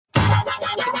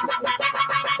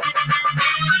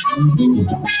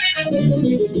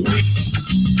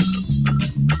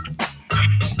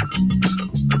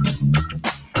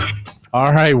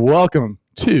All right, welcome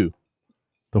to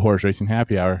the Horse Racing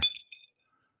Happy Hour.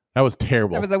 That was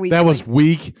terrible. That was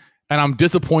weak, and I'm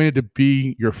disappointed to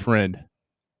be your friend.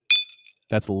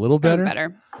 That's a little better. That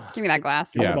was better. Give me that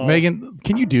glass. Yeah, Megan,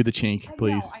 can you do the chink,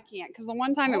 please? I can't, because the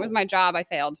one time it was my job, I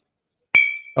failed.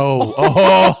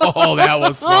 Oh, that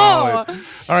was solid.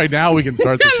 All right, now we can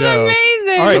start the show.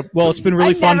 Amazing. All right, well, it's been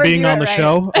really fun being on the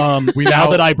show. Now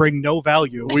that I bring no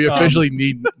value. We officially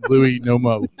need Louis No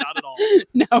Mo. Not at all.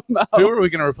 No Mo. Who are we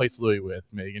going to replace Louis with,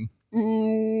 Megan?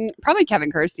 Probably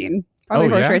Kevin Kirstein. Probably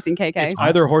Horse Racing KK. It's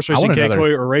either Horse Racing KK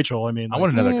or Rachel. I mean, I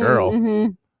want another girl.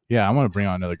 Mm-hmm. Yeah, I want to bring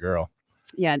on another girl.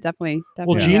 Yeah, definitely.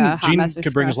 Well, Gene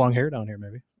could bring his long hair down here,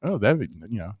 maybe. Oh, that'd be,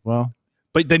 well.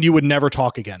 But then you would never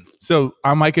talk again. So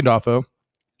I'm Mike Adolfo.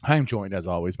 I am joined, as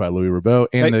always, by Louis Rabeau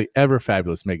and the ever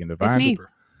fabulous Megan Devine. Super.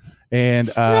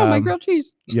 And my grilled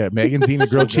cheese. Yeah, Megan's eating the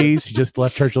grilled cheese. She just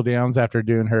left Churchill Downs after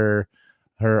doing her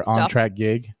on-track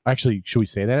gig. Actually, should we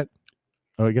say that?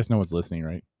 Oh, I guess no one's listening,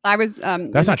 right? I was That's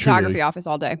in not the true, photography Louis. office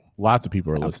all day. Lots of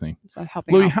people are listening. So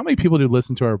helping Louis, out. how many people do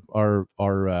listen to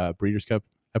our Breeders' Cup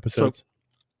episodes? So,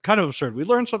 kind of absurd. We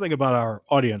learned something about our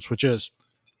audience, which is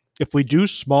if we do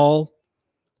small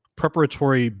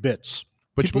preparatory bits,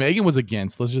 which Megan was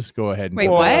against. Let's just go ahead and wait.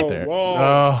 put What? that there.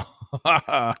 Whoa.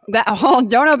 Oh,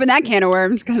 don't open that can of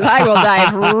worms because I will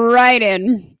dive right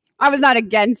in. I was not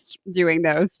against doing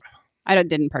those. I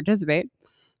didn't participate,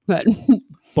 but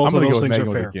both I'm of going to those go with things Megan are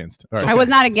was fair. against. All right. I was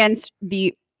not against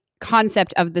the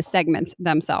concept of the segments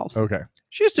themselves. Okay.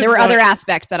 There were other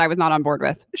aspects that I was not on board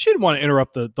with. She didn't want to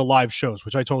interrupt the live shows,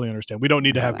 which I totally understand. We don't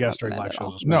need to have guests during live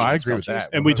shows. No, I agree with that.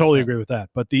 And we totally agree with that.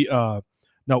 But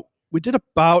no, we did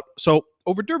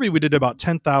over Derby, we did about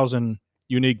 10,000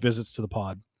 unique visits to the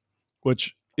pod,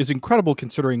 which is incredible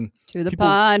considering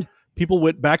people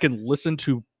went back and listened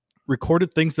to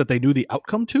recorded things that they knew the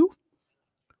outcome to.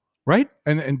 Right.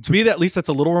 And to me, at least that's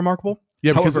a little remarkable.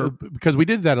 Yeah, because we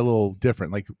did that a little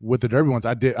different. Like with the Derby ones,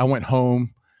 I went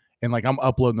home and I'm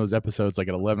uploading those episodes like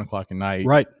at 11 o'clock at night.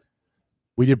 Right.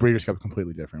 We did Breeders' Cup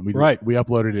completely different. We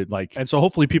uploaded it and so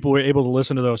hopefully people were able to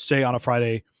listen to those, say on a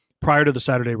Friday prior to the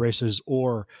Saturday races,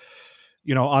 or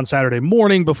on Saturday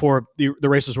morning before the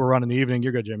races were run in the evening.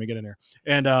 You're good, Jamie. Get in there.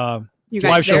 And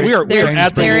live show. We are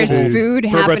at the food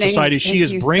Thoroughbred Society. She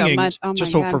is bringing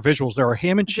so for visuals. There are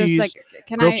ham and cheese,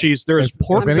 grilled cheese. cheese. There is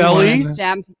pork belly.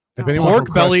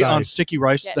 Pork belly on sticky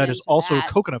rice that is also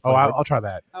coconut flavored. I'll try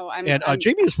that. And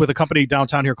Jamie is with a company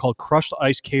downtown here called Crushed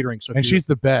Ice Catering. So she's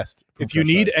the best. If you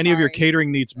need any of your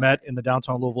catering needs met in the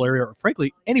downtown Louisville area, or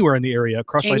frankly anywhere in the area,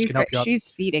 Crushed Ice can help you out. She's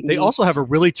feeding. They also have a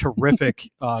really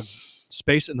terrific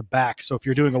space in the back. So if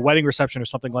you're doing a wedding reception or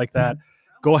something like that,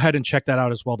 go ahead and check that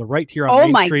out as well. They're right here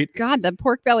on Main Street. Oh my God, the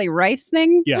pork belly rice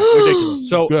thing. Yeah, ridiculous.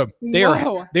 So they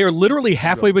are literally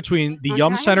halfway between the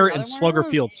Yum Center and Slugger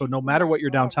Field. So no matter what you're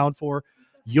downtown for,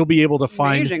 you'll be able to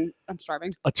find I'm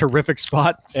starving. A terrific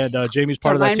spot. And Jamie's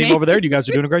part of that team over there. You guys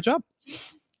are doing a great job.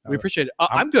 We appreciate it.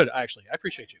 I'm good, actually. I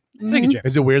appreciate you. Thank you, Jamie.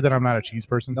 Is it weird that I'm not a cheese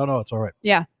person? No, it's all right.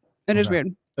 Yeah, it is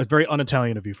weird. It's very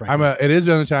un-Italian of you, Frank. It is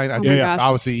un-Italian. I do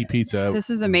obviously eat pizza. This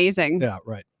is amazing. Yeah,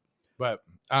 right. But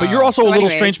you're also a little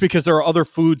strange because there are other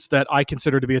foods that I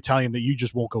consider to be Italian that you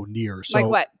just won't go near. So, like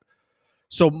what?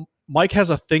 So Mike has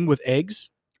a thing with eggs.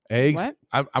 Eggs?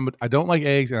 What? I don't like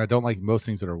eggs, and I don't like most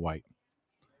things that are white.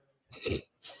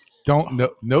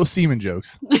 No semen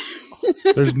jokes.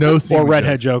 There's no semen or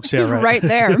redhead jokes. Yeah, right. Right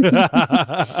there.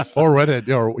 Or redhead,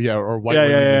 or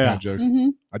white jokes. Mm-hmm.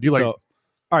 I do like.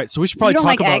 All right, so we should probably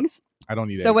talk about eggs. I don't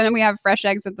eat eggs. So when we have fresh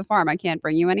eggs at the farm, I can't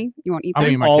bring you any. You won't eat them. I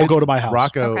mean, all go to my house.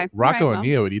 Rocco and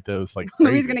Neo would eat those like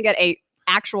crazy. Louis gonna get a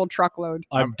actual truckload.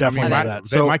 I'm definitely that.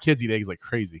 So my kids eat eggs like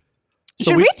crazy.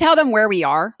 Should we tell them where we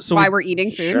are? Why we're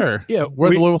eating food? Sure. Yeah,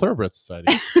 we're the Louisville Thoroughbred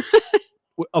Society,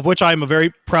 of which I am a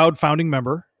very proud founding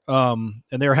member. And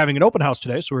they are having an open house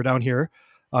today, so we're down here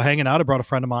hanging out. I brought a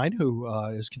friend of mine who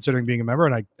is considering being a member,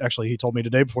 and he told me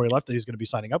today before he left that he's going to be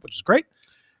signing up, which is great.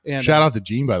 And shout out to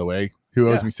Gene, by the way, who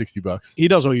owes me $60. He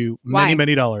does owe you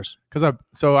many dollars. Because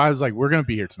I was like, we're going to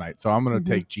be here tonight, so I'm going to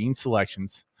take Gene's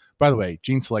selections. By the way,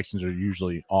 Gene's selections are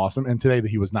usually awesome, and today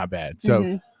he was not bad.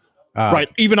 So. Right,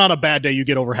 even on a bad day, you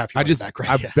get over half your back. Right?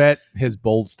 I bet his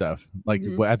bold stuff. Like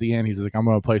at the end, he's like, "I'm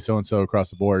going to play so and so across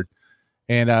the board,"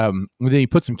 and then he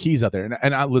put some keys out there.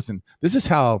 And I listen. This is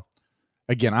how.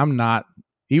 Again, I'm not.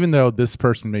 Even though this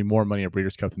person made more money at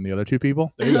Breeders' Cup than the other two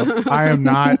people, I am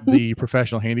not the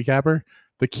professional handicapper.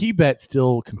 The key bet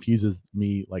still confuses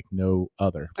me like no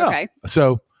other. Okay.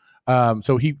 So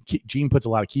So Gene puts a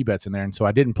lot of key bets in there, and so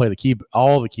I didn't play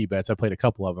all the key bets. I played a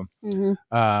couple of them,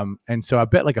 and so I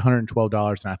bet like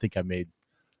 $112, and I think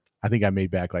I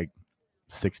made back like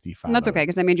 65. And that's okay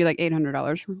because I made you like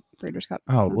 $800 for Breeders' Cup.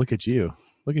 Oh, look at you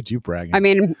bragging. I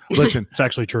mean, listen, it's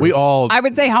actually true. I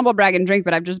would say humble brag and drink,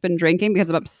 but I've just been drinking because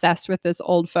I'm obsessed with this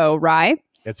Old Foe rye.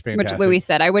 It's fantastic. Which Louis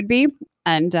said I would be,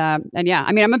 and yeah,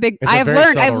 I mean, I've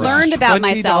learned about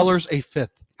myself. $20 a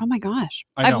fifth. Oh my gosh,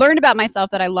 I've learned about myself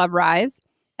that I love ryes,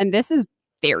 and this is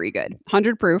very good.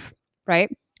 100 proof, right?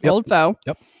 Yep. Old Foe.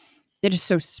 Yep. It is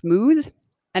so smooth,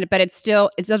 but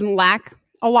it doesn't lack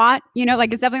a lot.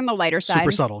 Like it's definitely on the lighter side.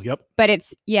 Super subtle. Yep. But I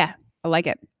like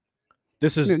it.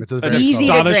 This is an easy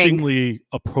astonishingly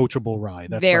approachable rye.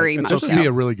 That's very much. This would be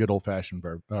a really good old fashioned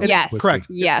bourbon. Yes, correct.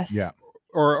 Yes. Yeah.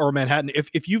 Or Manhattan.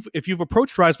 If you've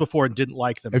approached ryes before and didn't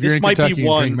like them, if this might Kentucky be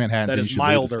one that is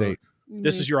milder.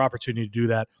 This is your opportunity to do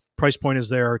that. Price point is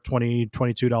there,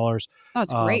 $22. Oh,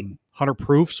 it's great. 100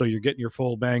 proof, so you're getting your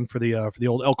full bang for the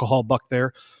old alcohol buck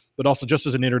there. But also, just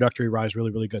as an introductory rye, is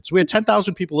really, really good. So we had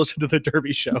 10,000 people listen to the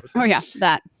Derby shows. Oh yeah,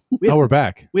 that. We're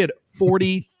back. We had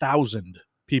 40,000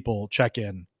 people check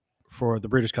in for the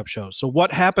Breeders' Cup shows. So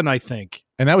what happened, I think,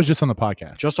 and that was just on the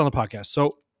podcast. Just on the podcast.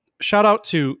 So shout out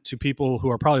to people who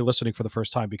are probably listening for the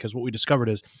first time, because what we discovered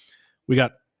is we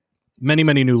got many,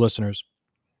 many new listeners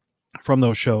from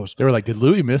those shows. They were like, did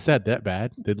Louis miss that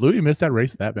bad? Did Louis miss that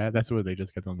race that bad? That's what they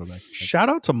just kept on going back. Shout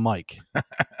out to Mike,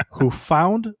 who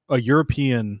found a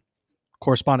European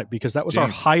correspondent, because that was our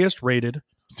highest rated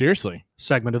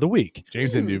segment of the week.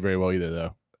 James didn't do very well either,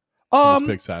 though. On his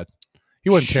big side. He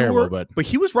wasn't terrible, but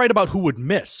he was right about who would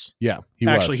miss. Yeah, he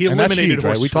eliminated horses,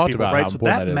 right? We talked people, about right? how so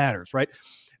important that matters, right?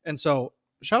 And so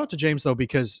shout out to James, though,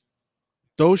 because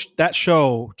that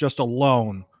show just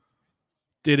alone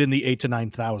did in the 8,000 to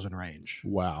 9,000 range.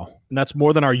 Wow. And that's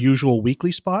more than our usual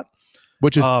weekly spot,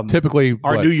 which is typically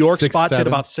our New York spot did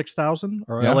about 6,000,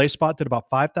 or LA spot did about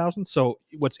 5,000. So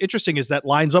what's interesting is that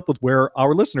lines up with where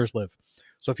our listeners live.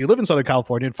 So if you live in Southern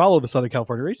California and follow the Southern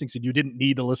California racing scene, you didn't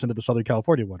need to listen to the Southern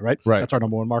California one, right? Right. That's our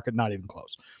number one market, not even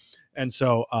close. And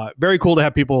so very cool to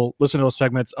have people listen to those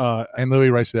segments. And Louis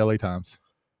writes for the LA Times.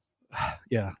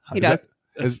 Yeah. He does.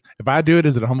 If I do it,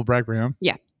 is it a humble brag for him?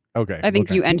 Yeah. Okay. I think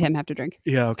you and him have to drink.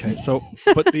 Yeah. Okay. So,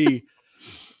 but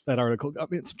that article got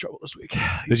me in some trouble this week.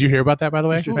 Did you hear about that, by the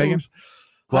way, Megan?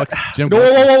 Jim.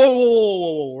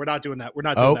 Whoa. We're not doing that. We're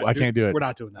not doing that. I can't do it. We're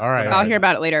not doing that. All right. I'll hear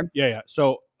about it later. Yeah.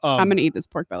 So I'm going to eat this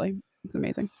pork belly. It's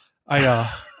amazing. I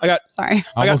got sorry.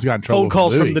 I almost got in trouble phone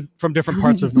calls from different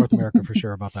parts of North America for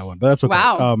sure about that one, but that's okay.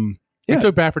 Wow. I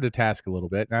took Baffert to task a little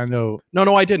bit. I know.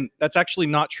 No, I didn't. That's actually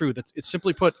not true. It's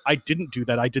simply put, I didn't do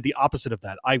that. I did the opposite of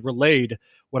that. I relayed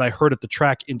what I heard at the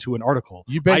track into an article.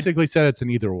 You basically said it's an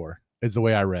either or, is the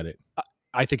way I read it.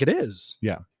 I think it is.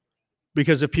 Yeah.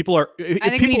 Because if people are, I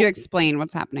think we need to explain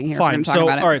what's happening here. Fine. So,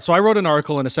 all right. So I wrote an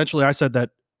article, and essentially I said that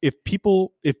if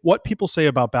what people say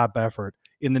about Bob Baffert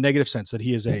in the negative sense, that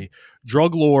he is a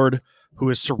drug lord who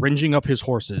is syringing up his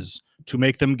horses to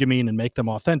make them gamine and make them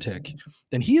authentic,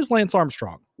 then he is Lance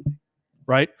Armstrong,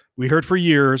 right? We heard for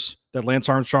years that Lance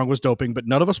Armstrong was doping, but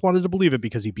none of us wanted to believe it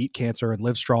because he beat cancer and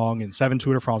lived strong in 7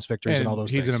 Tour de France victories and all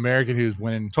those things. He's an American who's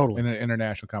winning totally in an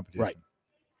international competition. Right.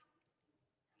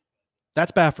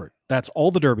 That's Baffert. That's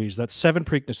all the Derbies. That's 7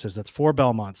 Preaknesses. That's 4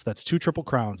 Belmonts. That's 2 Triple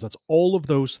Crowns. That's all of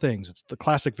those things. It's the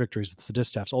classic victories. It's the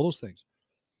distaffs, all those things.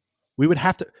 We would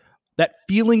have to, that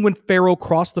feeling when Pharaoh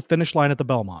crossed the finish line at the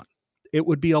Belmont, it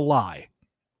would be a lie.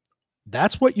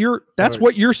 That's what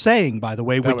you're saying, by the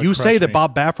way, when you say that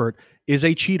Bob Baffert is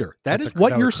a cheater. That is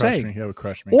what you're saying. That would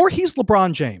crush me. Or he's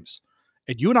LeBron James.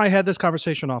 And you and I had this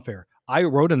conversation off air. I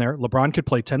wrote in there, LeBron could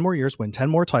play 10 more years, win 10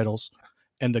 more titles.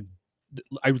 And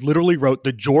I literally wrote,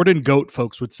 the Jordan GOAT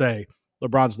folks would say,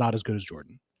 LeBron's not as good as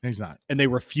Jordan. He's not. And they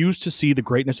refuse to see the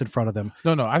greatness in front of them.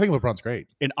 No, I think LeBron's great.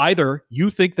 And either you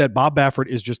think that Bob Baffert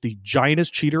is just the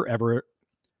giantest cheater ever,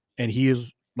 and he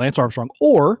is Lance Armstrong,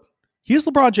 or he is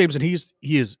LeBron James, and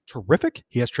he is terrific.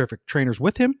 He has terrific trainers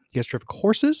with him. He has terrific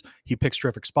horses. He picks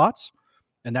terrific spots,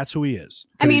 and that's who he is.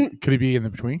 Could he be in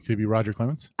the between? Could he be Roger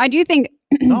Clemens? I do think.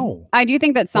 No, I do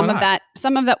think that some of that,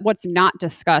 what's not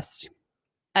discussed,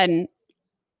 and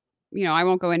I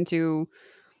won't go into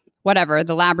whatever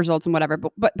the lab results and whatever,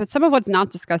 but some of what's not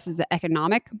discussed is the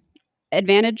economic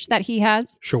advantage that he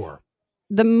has. Sure.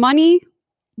 The money.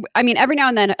 I mean, every now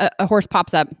and then a horse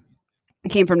pops up.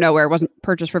 Came from nowhere, wasn't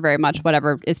purchased for very much,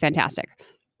 whatever, is fantastic.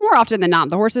 More often than not,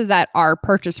 the horses that are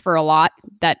purchased for a lot,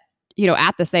 that,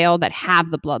 at the sale, that have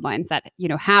the bloodlines, that,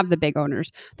 have the big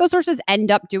owners, those horses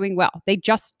end up doing well. They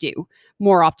just do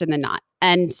more often than not.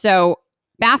 And so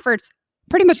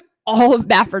pretty much all of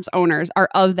Baffert's owners are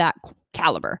of that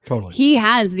caliber. Totally. He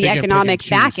has the economic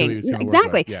backing.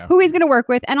 Exactly. Who he's going to work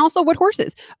with, and also what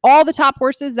horses. All the top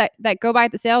horses that go by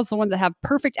at the sales, the ones that have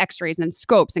perfect x-rays and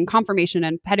scopes and confirmation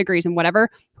and pedigrees and whatever,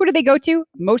 who do they go to?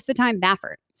 Most of the time,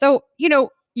 Baffert. So,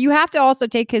 you have to also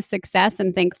take his success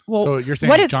and think, well, so you're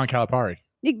saying John Calipari?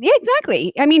 Yeah,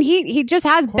 exactly. I mean, he just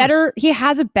has he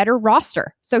has a better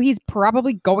roster. So he's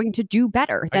probably going to do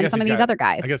better than some of these other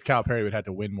guys. I guess Calipari would have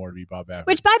to win more to be Bob Baffert.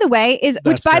 Which by the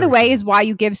way is why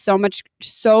you give so much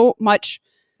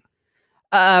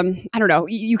I don't know,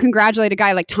 you congratulate a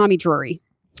guy like Tommy Drury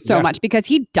so much because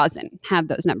he doesn't have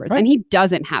those numbers and he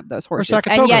doesn't have those horses.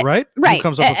 And yet, right?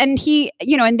 And he,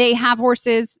 and they have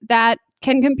horses that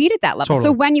can compete at that level. Totally.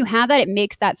 So when you have that, it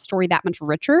makes that story that much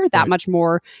richer, that much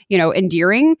more,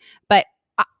 endearing. But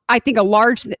I think a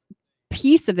large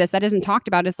piece of this that isn't talked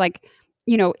about is like,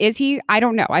 is he? I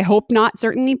don't know. I hope not,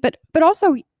 certainly. But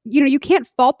also, you can't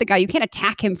fault the guy. You can't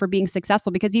attack him for being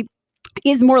successful because he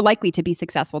is more likely to be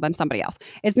successful than somebody else.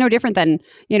 It's no different than,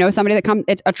 somebody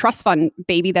it's a trust fund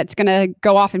baby that's going to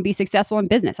go off and be successful in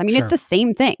business. I mean, It's the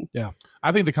same thing. Yeah.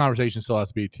 I think the conversation still has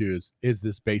to be too, is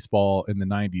this baseball in the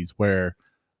 90s where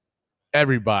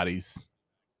everybody's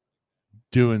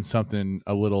doing something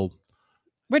a little,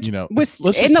 which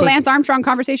was in the Lance Armstrong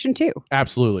conversation too.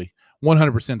 Absolutely.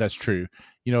 100% that's true.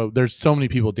 There's so many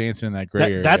people dancing in that gray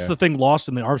area. That's the thing lost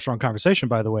in the Armstrong conversation,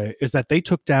 by the way, is that they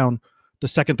took down the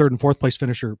second, third, and fourth place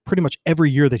finisher pretty much every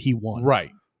year that he won.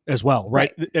 Right. As well.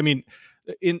 Right. I mean,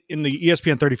 in the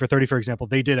ESPN 30 for 30, for example,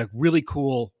 they did a really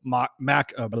cool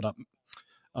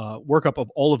workup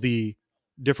of all of the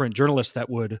different journalists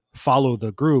that would follow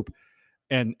the group.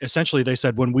 And essentially they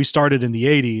said, when we started in the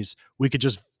 80s, we could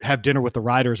just have dinner with the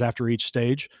riders after each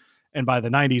stage. And by the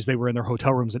 90s, they were in their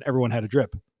hotel rooms and everyone had a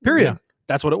drip. Period. Yeah.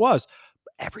 That's what it was.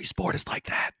 Every sport is like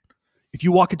that. If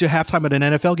you walk into halftime at an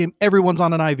NFL game, everyone's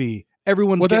on an IV.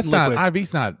 Everyone's getting liquids.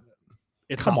 IV's not.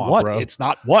 It's Come not on, what? Bro. It's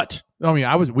not what? I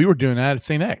mean, we were doing that at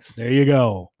St. X. There you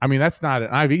go. I mean, that's not an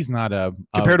IV's not a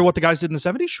compared to what the guys did in the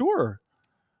 70s. Sure.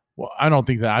 Well, I don't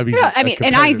think that IV's. Yeah, I mean,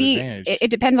 an IV. It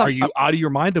depends on. Are you out of your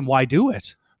mind? Then why do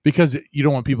it? Because you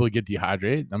don't want people to get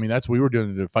dehydrated. I mean, that's what we were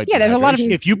doing to fight. Yeah, there's a lot of.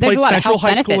 If you played Central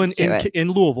High School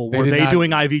in Louisville, were they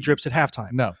doing IV drips at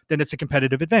halftime? No. Then it's a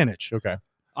competitive advantage. Okay.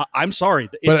 I'm sorry.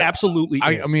 It absolutely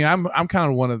is. I mean, I'm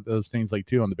kind of one of those things like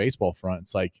too on the baseball front.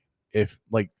 It's like if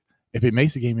it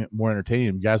makes the game more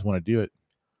entertaining, you guys want to do it.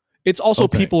 It's also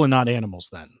people and not animals.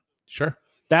 Then sure.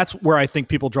 That's where I think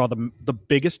people draw the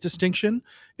biggest distinction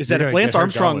is that if Lance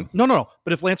Armstrong,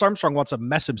 but if Lance Armstrong wants to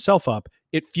mess himself up,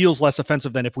 it feels less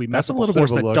offensive than if we mess up a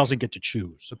horse that doesn't get to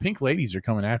choose. The pink ladies are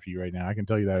coming after you right now. I can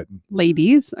tell you that.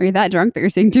 Ladies? Are you that drunk that you're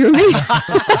saying too? No,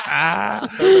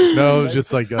 it's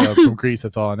just like from Greece.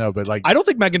 That's all I know. But like, I don't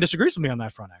think Megan disagrees with me on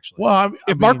that front. Actually, well,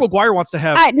 if Mark McGwire wants to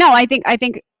have, I think,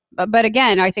 but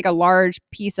again, I think a large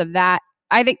piece of that.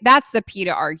 I think that's the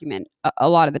PETA argument a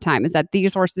lot of the time is that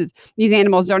these horses, these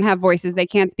animals don't have voices. They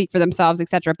can't speak for themselves,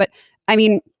 etc. But I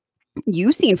mean,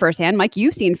 you've seen firsthand, Mike,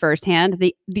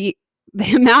 the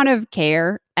amount of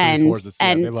care and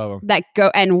that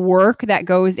go and work that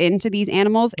goes into these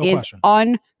animals is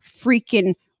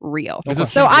unfreaking real.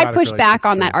 So I push back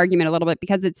on that argument a little bit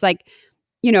because it's like,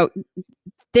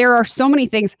 there are so many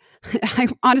things.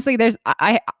 Honestly,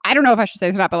 I don't know if I should say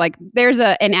this or not, but like there's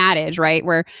an adage, right,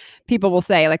 where people will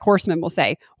say, like horsemen will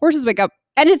say, horses wake up,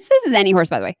 and this is any horse,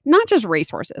 by the way, not just race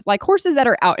horses, like horses that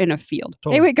are out in a field.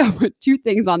 Totally. They wake up with two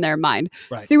things on their mind: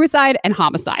 suicide and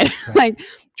homicide. Right. Like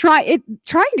trying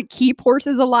to keep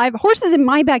horses alive. Horses in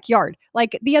my backyard,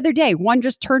 like the other day, one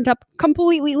just turned up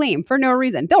completely lame for no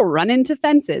reason. They'll run into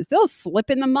fences. They'll slip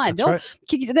in the mud. They're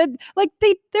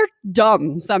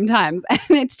dumb sometimes, and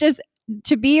it's just.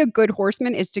 To be a good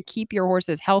horseman is to keep your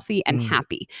horses healthy and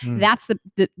happy. That's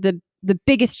the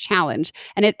biggest challenge.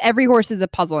 And every horse is a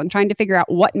puzzle and trying to figure out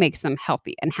what makes them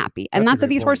healthy and happy. And that's what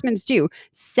these horsemen do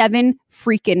 7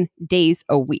 freaking days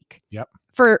a week. Yep.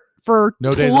 For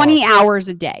 20 hours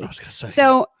a day. I was gonna say.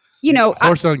 So,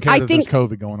 horse don't care that there's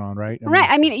COVID going on, right?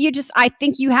 I mean, I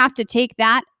think you have to take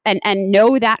that and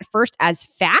know that first as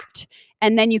fact.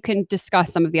 And then you can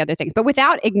discuss some of the other things. But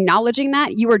without acknowledging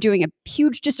that, you are doing a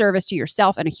huge disservice to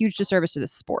yourself and a huge disservice to the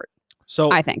sport.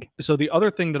 So I think. So the other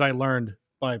thing that I learned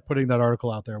by putting that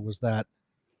article out there was that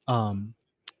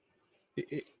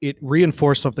it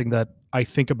reinforced something that I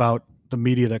think about the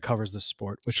media that covers this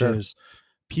sport, which is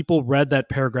people read that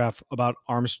paragraph about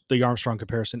the Armstrong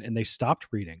comparison and they stopped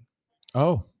reading.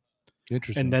 Oh,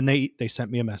 interesting. And then they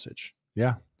sent me a message.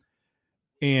 Yeah.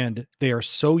 And they are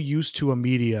so used to a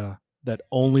media that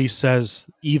only says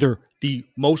either the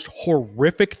most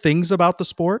horrific things about the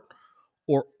sport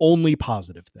or only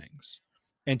positive things.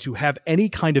 and to have any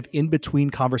kind of in-between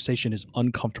conversation is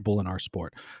uncomfortable in our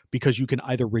sport, because you can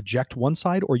either reject one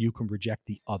side or you can reject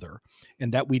the other.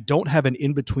 And that we don't have an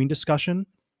in-between discussion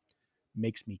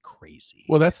makes me crazy.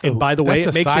 Well, that's and by the way,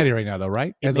 that's society right now, though,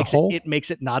 right? As a whole, it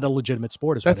makes it not a legitimate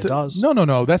sport. Is what it does.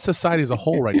 No. That's society as a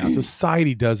whole right now.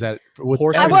 Society does that with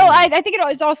horse. I think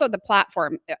it is also the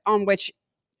platform on which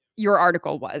your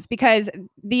article was, because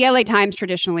the LA Times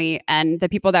traditionally, and the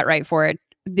people that write for it,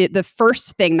 the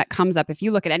first thing that comes up if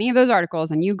you look at any of those articles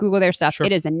and you Google their stuff,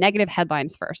 it is the negative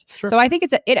headlines first. So I think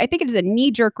I think it is a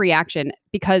knee-jerk reaction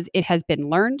because it has been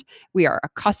learned. We are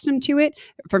accustomed to it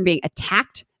from being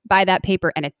attacked by that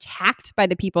paper and attacked by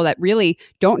the people that really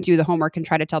don't do the homework and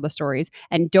try to tell the stories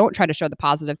and don't try to show the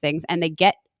positive things, and they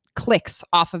get clicks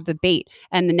off of the bait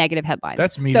and the negative headlines.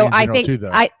 That's media in general too,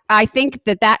 though. I think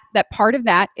that part of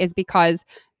that is because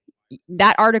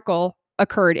that article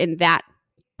occurred in that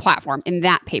platform, in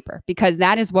that paper, because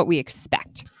that is what we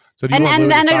expect. So and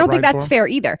I don't think that's fair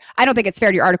either. I don't think it's fair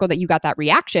to your article that you got that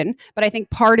reaction, but I think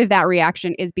part of that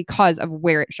reaction is because of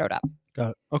where it showed up.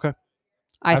 Got it. Okay.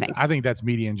 I think that's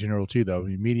media in general too, though. I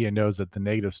mean, media knows that the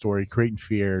negative story, creating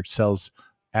fear,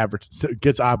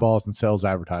 gets eyeballs and sells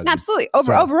advertising. Absolutely.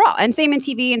 Overall, and same in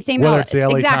TV and same whether it's the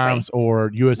LA Times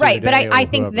or USA right. Today, but I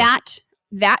think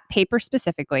that paper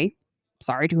specifically,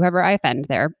 sorry to whoever I offend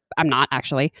there, I'm not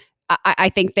actually. I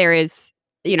think there is,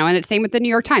 and it's same with the New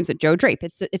York Times with Joe Drape.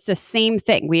 It's the same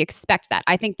thing. We expect that.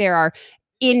 I think there are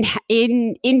in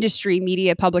industry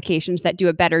media publications that do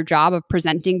a better job of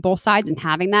presenting both sides and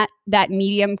having that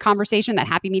medium conversation, that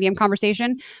happy medium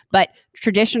conversation. But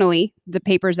traditionally, the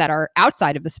papers that are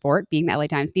outside of the sport, being the LA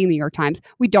Times, being the New York Times,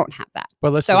 we don't have that.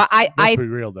 But let's be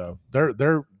real though.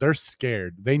 They're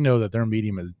scared. They know that their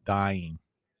medium is dying,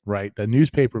 right? The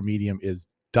newspaper medium is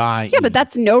dying. Yeah, but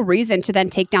that's no reason to then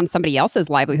take down somebody else's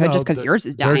livelihood just because yours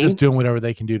is dying. They're just doing whatever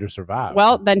they can do to survive.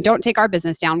 Well, then don't take our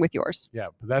business down with yours. Yeah,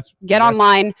 but get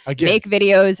online, make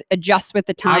videos, adjust with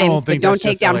the times, but don't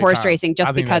take down horse racing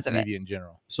just because of it. In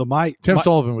general. So Tim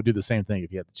Sullivan would do the same thing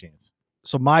if he had the chance.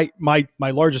 So my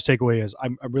largest takeaway is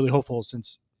I'm really hopeful,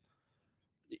 since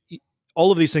all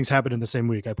of these things happen in the same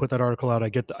week. I put that article out, I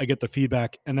get the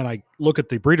feedback, and then I look at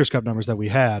the Breeders' Cup numbers that we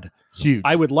had. Huge.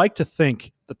 I would like to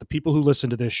think that the people who listen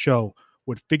to this show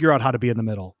would figure out how to be in the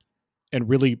middle and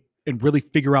really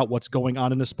figure out what's going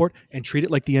on in the sport and treat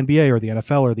it like the NBA or the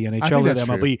NFL or the NHL or the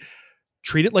MLB. True.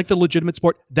 Treat it like the legitimate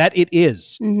sport that it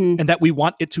is, and that we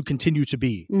want it to continue to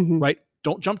be, right?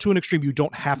 Don't jump to an extreme. You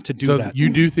don't have to do that. You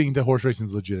do think the horse racing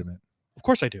is legitimate? Of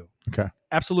course I do. Okay.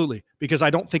 Absolutely. Because I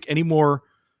don't think any more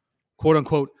quote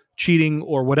unquote cheating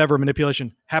or whatever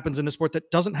manipulation happens in the sport that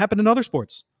doesn't happen in other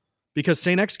sports, because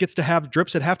St. X gets to have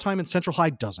drips at halftime and Central High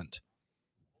doesn't.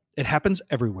 It happens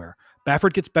everywhere.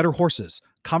 Baffert gets better horses.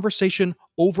 Conversation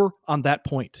over on that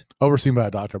point. Overseen by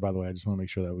a doctor, by the way. I just want to make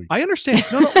sure that I understand.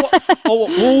 No.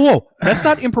 Whoa. That's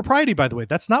not impropriety, by the way.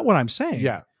 That's not what I'm saying.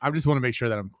 Yeah. I just want to make sure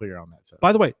that I'm clear on that. So.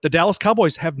 By the way, the Dallas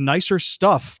Cowboys have nicer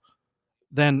stuff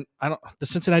than the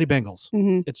Cincinnati Bengals.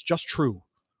 It's just true.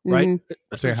 Right?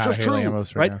 It's just true,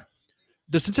 right? Now.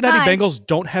 The Cincinnati Bengals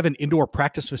don't have an indoor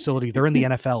practice facility. They're in the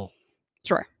NFL.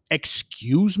 Sure.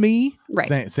 Excuse me?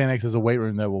 Right. St. X is a weight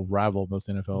room that will rival most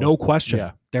NFL. No question.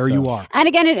 Yeah. There you are. And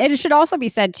again, it should also be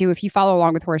said too, if you follow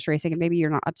along with horse racing, and maybe you're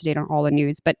not up to date on all the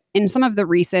news, but in some of the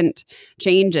recent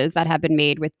changes that have been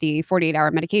made with the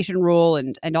 48-hour medication rule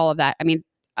and all of that, I mean,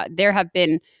 there's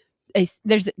been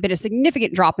a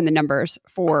significant drop in the numbers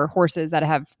for horses that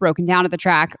have broken down at the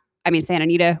track. I mean, Santa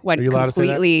Anita went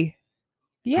completely.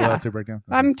 Yeah,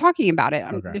 I'm talking about it.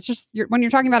 Okay. It's just when you're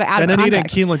talking about it out Santa of Anita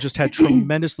context. and Keeneland just had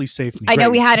tremendously safe. I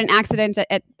know we had an accident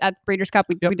at Breeders' Cup.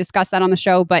 We discussed that on the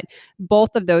show, but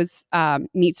both of those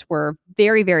meets were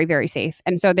very, very, very safe,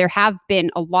 and so there have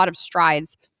been a lot of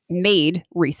strides made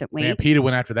recently. Man, PETA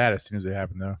went after that as soon as it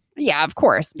happened, though. Yeah, of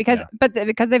course, because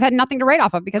they've had nothing to write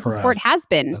off of, because the sport has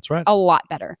been a lot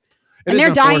better, and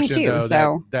they're dying too. Though,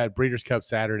 so that Breeders' Cup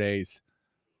Saturdays.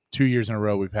 2 years in a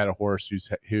row, we've had a horse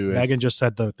who Megan just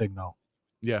said the thing though.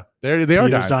 Yeah, they are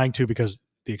dying too, because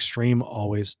the extreme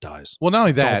always dies. Well, not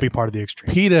only that, don't be part of the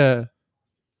extreme. PETA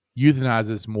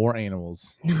euthanizes more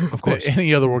animals, of course, than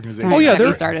any other organization. Oh yeah,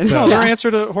 their answer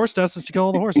to horse deaths is to kill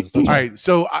all the horses. All right,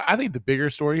 so I think the bigger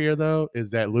story here though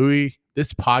is that Louis,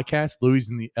 this podcast, Louis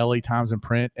in the LA Times in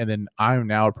print, and then I'm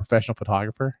now a professional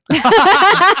photographer.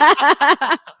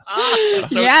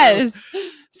 Yes. True.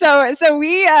 So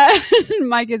we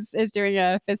Mike is doing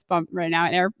a fist pump right now,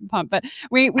 an air pump, but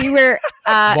we were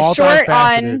short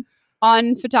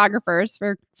on photographers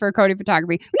for Cody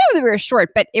Photography. We know that we were short,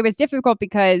 but it was difficult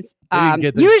because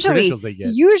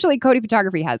usually Cody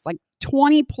Photography has like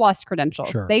 20 plus credentials.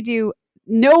 Sure. They do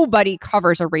nobody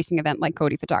covers a racing event like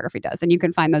Cody Photography does. And you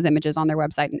can find those images on their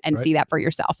website and see that for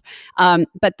yourself.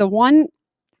 But the one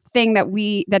thing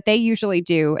that they usually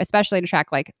do, especially to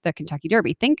track like the Kentucky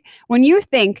Derby, when you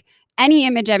think any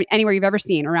image anywhere you've ever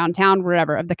seen around town,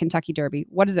 whatever, of the Kentucky Derby,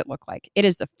 what does it look like? It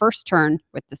is the first turn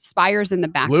with the spires in the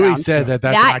background. Louis said that's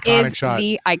an iconic shot.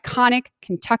 The iconic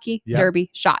Kentucky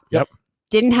Derby shot. Yep.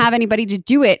 Didn't have anybody to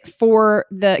do it for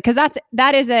because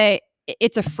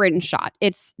it's a fringe shot.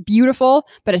 It's beautiful,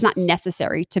 but it's not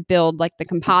necessary to build like the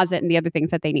composite and the other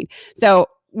things that they need. So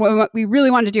we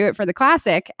really wanted to do it for the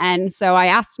Classic. And so I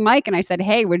asked Mike and I said,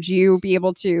 hey, would you be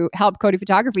able to help Cody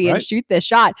Photography and shoot this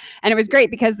shot? And it was great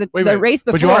because the race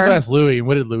before. But you also asked Louis, and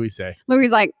what did Louis say? Louis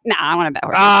was like, nah, I want to bet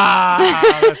horse.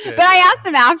 That's it. But I asked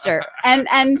him after.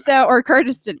 And so, or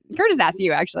Curtis asked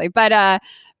you actually.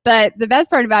 But the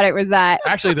best part about it was that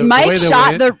actually Mike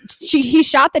shot he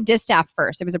shot the distaff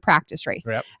first. It was a practice race.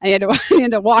 Yep. And he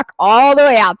had to walk all the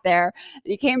way out there. And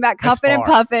he came back huffing and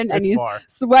puffing and he's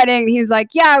sweating. He was like,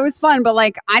 yeah, it was fun, but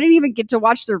like I didn't even get to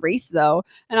watch the race though.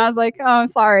 And I was like, oh,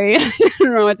 sorry. I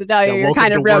don't know what to tell you. You're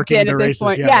kind of roped in at this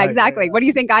point. Yeah, exactly. Yeah. What do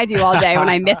you think I do all day when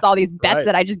I miss all these bets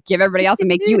that I just give everybody else and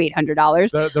make you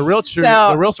 $800? The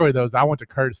real story though is I went to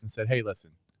Curtis and said, hey,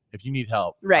 listen, if you need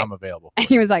help, I'm available. And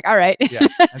he was like, all right. Yeah.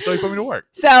 And so he put me to work.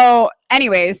 So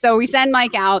anyway, we send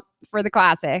Mike out for the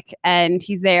Classic and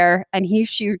he's there and he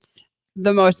shoots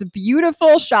the most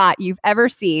beautiful shot you've ever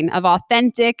seen of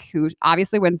Authentic, who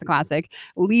obviously wins the Classic,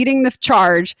 leading the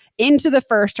charge into the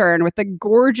first turn with the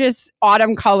gorgeous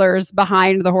autumn colors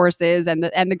behind the horses and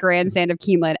the grandstand of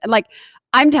Keeneland. And like,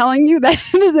 I'm telling you that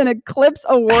it is an Eclipse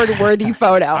Award worthy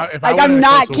photo. I'm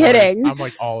not kidding. I'm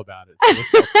like all about it.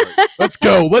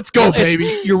 So let's go,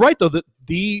 baby. You're right though.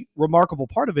 The remarkable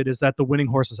part of it is that the winning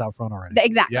horse is out front already.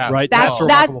 Exactly. Yeah. Right.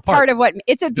 That's part of what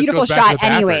it's a beautiful shot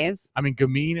anyways. I mean,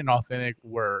 Gamine and Authentic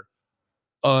were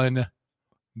unbelievable.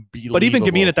 But even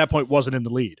Gamine at that point wasn't in the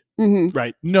lead. Mm-hmm.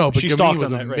 Right. No, but Gamine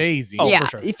was amazing. Oh, yeah,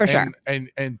 for sure.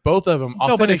 And both of them.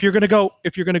 No, but if you're gonna go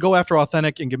after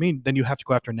Authentic and Gamine, then you have to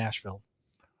go after Nashville.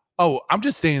 Oh, I'm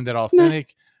just saying that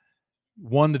Authentic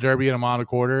won the Derby in a mile and a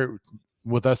quarter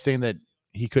with us saying that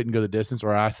he couldn't go the distance,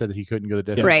 or I said that he couldn't go the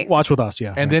distance. Right. Watch with us,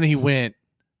 yeah. And then he went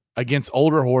against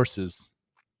older horses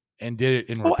and did it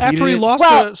in after he lost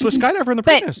to Swiss Skydiver in the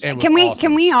Preakness.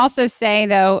 Can we also say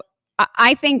though,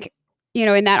 I think,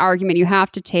 in that argument you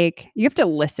have to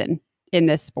listen in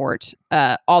this sport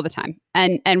all the time.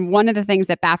 And one of the things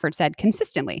that Baffert said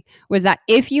consistently was that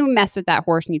if you mess with that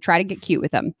horse and you try to get cute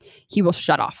with him, he will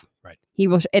shut off. Right. He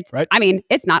will. I mean,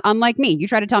 it's not unlike me. You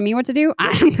try to tell me what to do,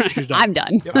 I'm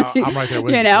done. Yep, I'm right there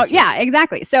with you. Yeah,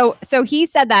 exactly. So he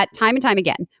said that time and time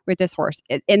again with this horse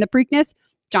in the Preakness.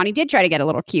 Johnny did try to get a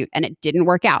little cute and it didn't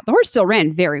work out. The horse still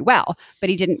ran very well, but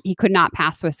he could not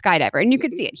pass with Skydiver. And you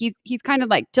can see it. He's kind of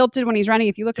like tilted when he's running.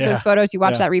 If you look at those photos, you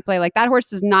watch that replay, like that horse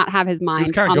does not have his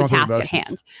mind on the task at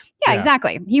hand. Yeah,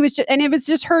 exactly. He was and it was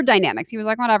just her dynamics. He was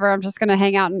like, whatever, I'm just going to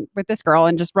hang out with this girl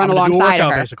and just run alongside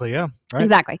of her. Basically, yeah. Right?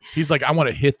 Exactly. He's like, I want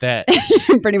to hit that.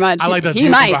 Pretty much. I like that he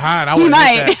might. behind. He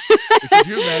might. Could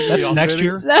you imagine? That's next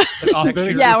year.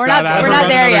 Yeah, we're not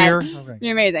there yet. Okay.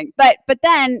 Be amazing. But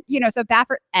then, so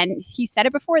Baffert, and he said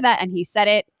it before that and he said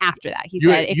it after that. He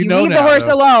said if you leave the horse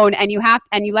alone and you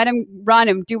let him run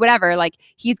and do whatever, like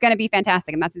he's going to be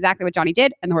fantastic. And that's exactly what Johnny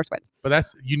did, and the horse wins. But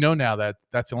that's now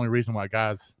that's the only reason why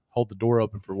guys hold the door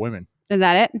open for women. Is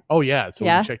that it? Oh yeah, so we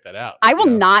can check that out. I will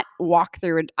not walk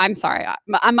through it. I'm sorry.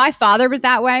 My father was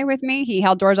that way with me. He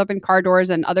held doors open, car doors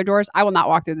and other doors. I will not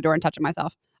walk through the door and touch it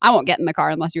myself. I won't get in the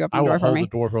car unless you open the door for me. I will hold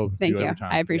the door open. Thank you.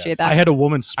 I appreciate that. I had a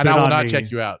woman spit on me. And I will not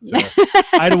check you out. So.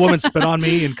 I had a woman spit on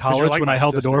me in college when I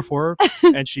held the door for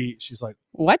her, and she's like,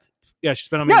 "What?" Yeah, she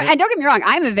spit on me. No, and don't get me wrong.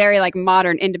 I'm a very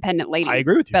modern, independent lady. I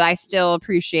agree with you, but I still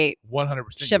appreciate 100%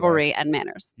 chivalry and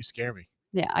manners. You scare me.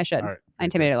 Yeah, I should. Right. I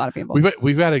intimidate a lot of people.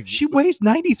 We've got a. She weighs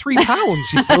 93 pounds.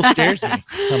 She still scares me.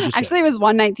 Actually, it was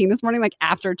 119 this morning, like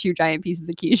after 2 giant pieces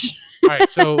of quiche. All right,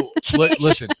 so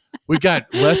listen, we've got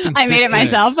less than. I made it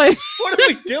myself. What are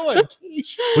we doing?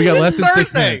 We got less than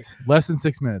 6 minutes. Less than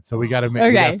 6 minutes, so we got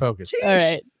to focus. All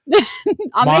right.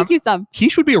 I'll make you some.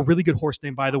 Quiche would be a really good horse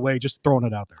name, by the way. Just throwing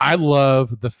it out there. I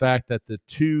love the fact that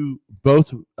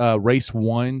both race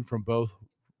won from both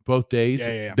days.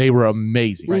 They were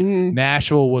amazing. Right. Mm-hmm.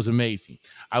 Nashville was amazing.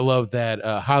 I love that.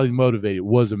 Highly Motivated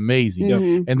was amazing.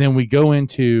 Mm-hmm. And then we go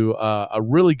into a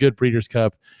really good Breeders'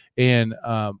 Cup, and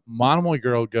Monomoy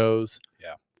Girl goes.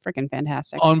 Yeah. Freaking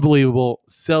fantastic. Unbelievable.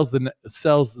 Sells the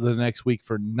next week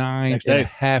for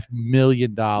 $9.5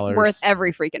 million. Worth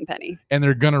every freaking penny. And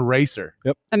they're gonna race her.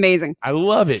 Yep. Amazing. I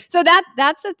love it. So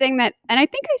that's the thing that, and I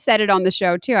think I said it on the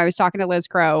show too. I was talking to Liz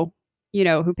Crow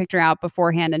who picked her out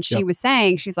beforehand. And she was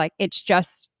saying, she's like,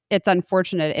 it's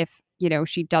unfortunate if,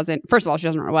 she doesn't, first of all, she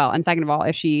doesn't run well. And second of all,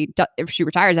 if she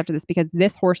retires after this, because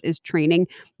this horse is training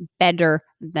better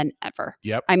than ever.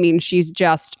 Yep. I mean, she's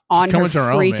just on her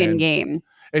freaking game.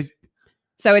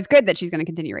 So it's good that she's going to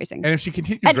continue racing. And if she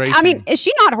continues racing. I mean, is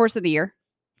she not horse of the year?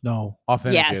 No.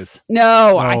 Authentic is.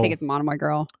 No, I think it's Monomoy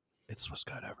Girl. It's Swiss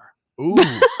Skydiver. Ooh.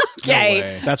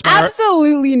 Okay. No, that's my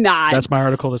absolutely not. That's my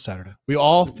article this Saturday. We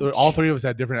all three of us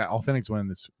had different Authentics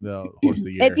win the horse of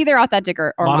the year. It's either Authentic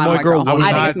or Monomoy Girl.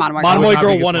 I think it's Monomoy Girl. Monomoy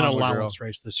Girl won an allowance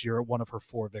race this year, one of her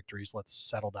 4 victories. Let's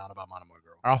settle down about Monomoy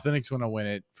Girl. Our Authentics want to win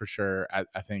it for sure,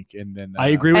 I think. And then I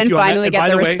agree with you. And finally get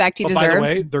the respect he deserves. By the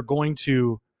way, they're going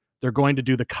to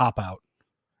do the cop out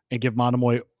and give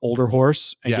Monomoy older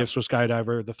horse and give Swiss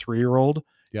Skydiver the 3-year-old.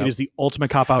 Yep. It is the ultimate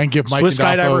cop out. And give Mike Swiss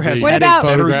Skydiver has what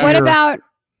about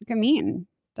Gamine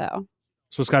though?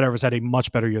 Swiss Skydiver has had a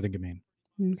much better year than Gamine.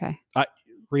 Okay.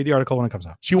 Read the article when it comes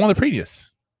out. She won the Preakness.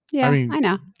 Yeah, I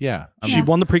know. Yeah. She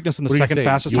won the Preakness in the second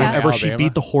fastest time ever. She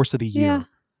beat the horse of the year.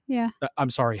 Yeah. I'm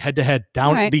sorry, head to head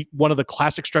down one of the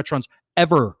classic stretch runs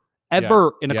ever in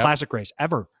a classic race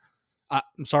ever.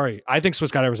 I'm sorry. I think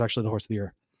Swiss Skydiver is actually the horse of the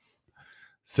year.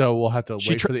 So we'll have to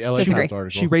wait for the LA Times article.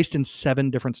 She raced in 7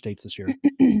 different states this year.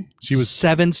 She was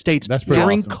 7 states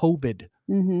during COVID.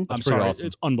 Mm-hmm. I'm sorry,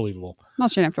 it's unbelievable. Well,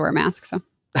 she didn't have to wear a mask, so.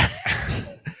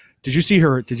 Did you see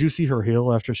her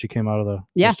heel after she came out of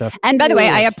the stuff? And by the way,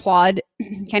 I applaud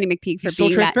Kenny McPeak for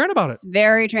being transparent about it.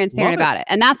 Very transparent about it.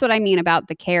 And that's what I mean about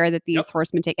the care that these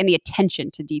horsemen take and the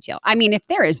attention to detail. I mean, if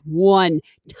there is one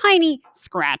tiny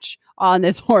scratch on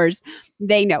this horse,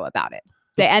 they know about it.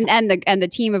 And the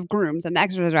team of grooms and the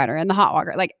exercise rider and the hot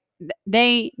walker, like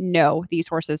they know these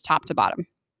horses top to bottom.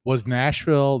 Was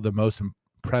Nashville the most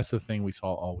impressive thing we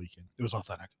saw all weekend? It was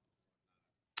Authentic.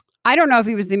 I don't know if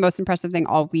he was the most impressive thing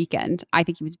all weekend. I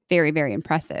think he was very, very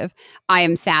impressive. I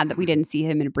am sad that we didn't see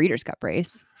him in a Breeders' Cup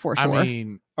race for sure. I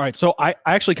mean, all right. So I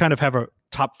actually kind of have a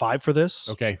top 5 for this.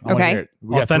 Okay. Okay.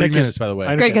 We got 3 minutes, by the way.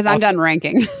 Good, because I'm done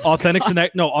ranking. Authentics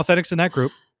in that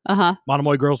group.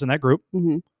 Monomoy Girls in that group.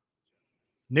 Mm-hmm.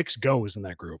 Knicks Go is in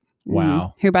that group.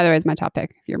 Wow. Who, by the way, is my top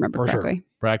pick, if you remember for correctly. Sure.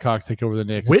 Brad Cox take over the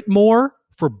Knicks. Whitmore,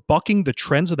 for bucking the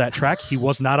trends of that track, he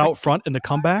was not out front in the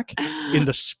comeback in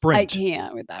the sprint. I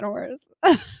can't with that horse.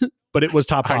 But it was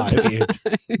top 5.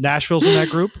 Nashville's in that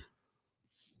group.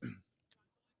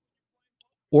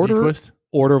 Order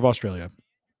of Australia.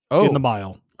 Oh. In the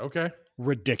mile. Okay.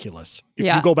 Ridiculous. If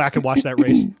you go back and watch that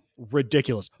race,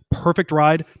 ridiculous. Perfect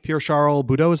ride. Pierre-Charles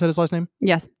Boudot, is that his last name?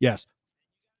 Yes. Yes.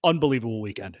 Unbelievable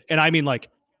weekend. And I mean, like,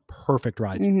 perfect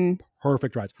rides. Mm-hmm.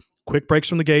 Perfect rides. Quick breaks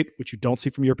from the gate, which you don't see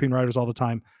from European riders all the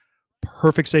time.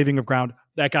 Perfect saving of ground.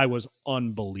 That guy was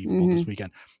unbelievable this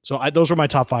weekend. So those were my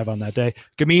top 5 on that day.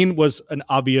 Gamine was an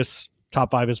obvious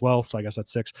top 5 as well. So I guess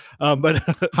that's 6. But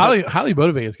highly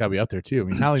motivated has got to be up there too. I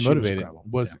mean, highly motivated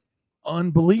was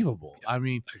unbelievable. I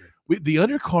mean, the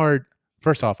undercard.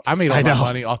 First off, I made all my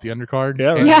money off the undercard.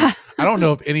 Yeah. I don't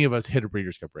know if any of us hit a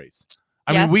Breeders' Cup race.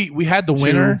 I mean, we had the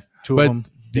winner, two but of them.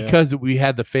 Because we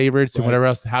had the favorites and whatever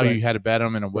else, how you had to bet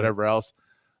them and whatever else.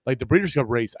 Like the Breeders' Cup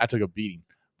race, I took a beating,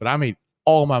 but I made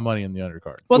all my money in the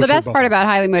undercard. Well, the best part about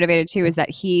highly motivated too is that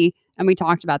and we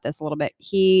talked about this a little bit,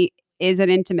 he is an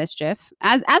into mischief,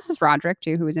 as was Roderick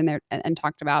too, who was in there and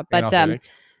talked about. But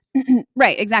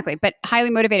right, exactly. But highly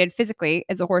motivated physically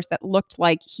is a horse that looked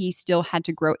like he still had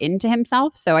to grow into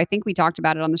himself. So I think we talked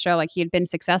about it on the show. Like he had been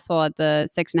successful at the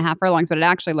 6.5 furlongs, but it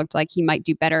actually looked like he might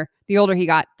do better. The older he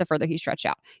got, the further he stretched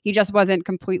out. He just wasn't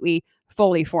completely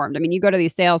fully formed. I mean, you go to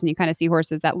these sales and you kind of see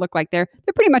horses that look like they're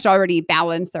pretty much already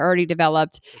balanced. They're already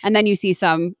developed. And then you see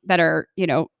some that are,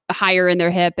 higher in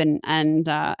their hip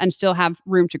and still have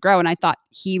room to grow. And I thought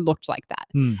he looked like that.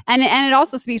 And it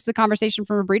also speaks to the conversation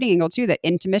from a breeding angle too, that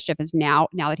Into Mischief is now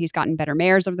that he's gotten better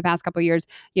mares over the past couple of years,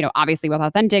 obviously with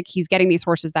Authentic, he's getting these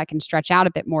horses that can stretch out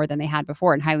a bit more than they had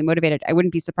before, and highly motivated. I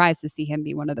wouldn't be surprised to see him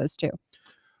be one of those too.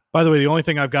 By the way, the only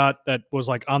thing I've got that was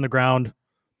like on the ground,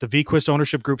 the VQuist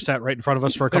ownership group sat right in front of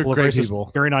us for a couple of races.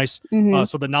 People. Very nice. Mm-hmm.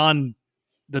 So the non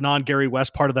Gary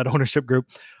West part of that ownership group,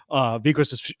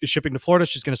 VQuist is shipping to Florida.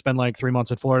 She's going to spend like 3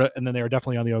 months in Florida, and then they are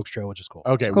definitely on the Oaks Trail, which is cool.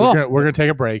 Okay, cool. We're gonna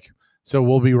take a break, so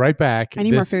we'll be right back. I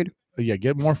need more food. Yeah,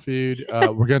 get more food.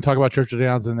 We're gonna talk about Churchill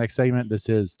Downs in the next segment. This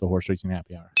is the Horse Racing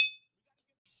Happy Hour.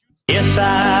 Yes,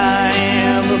 I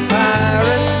am a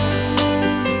pirate.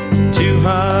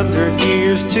 200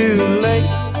 years too late.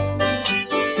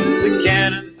 The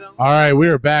cannons don't... All right, we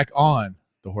are back on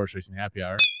the Horse Racing Happy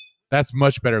Hour. That's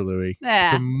much better, Louis. Yeah,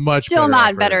 it's a much still better not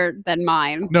effort. better than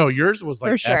mine. No, yours was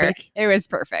like for sure. epic. It was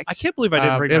perfect. I can't believe I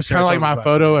didn't bring. It was kind of like my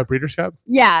photo at Breeders' Cup.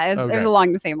 Yeah, it was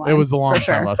along the same lines. It was along the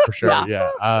sure. same lines for sure.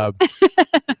 Yeah.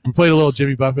 We played a little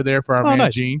Jimmy Buffett there for our man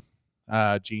nice. Gene.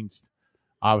 Gene's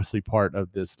obviously part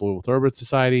of this Louisville Thoroughbred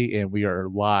Society, and we are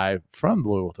live from the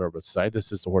Louisville Thoroughbred Society.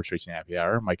 This is the Horse Racing Happy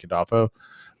Hour. Mike Condolfo,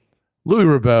 Louis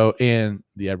Rabot, and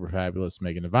the ever fabulous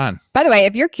Megan Devine. By the way,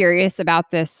 if you're curious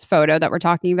about this photo that we're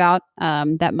talking about,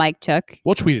 that Mike took,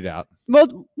 we'll tweet it out.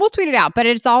 We'll tweet it out, but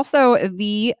it's also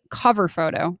the cover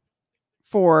photo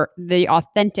for the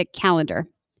authentic calendar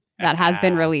that has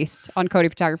been released on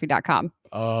CodyPhotography.com.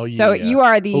 Oh, yeah. So you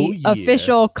are the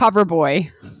official cover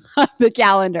boy of the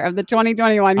calendar, of the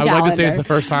 2021 calendar. I'd like to say it's the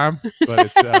first time,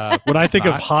 but it's when I think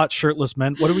of hot shirtless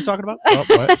men, what are we talking about? Oh,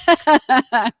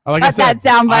 what? Like I said,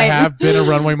 I have been a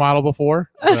runway model before.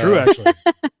 So. True, actually.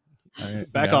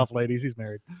 Back off, ladies. He's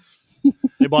married.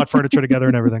 They bought furniture together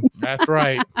and everything. That's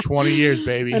right. 20 years,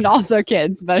 baby. And also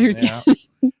kids, but who's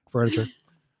furniture.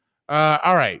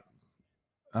 All right.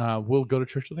 We'll go to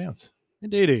Churchill Downs.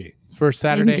 Indeedy. For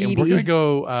Saturday. And we're going to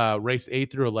go race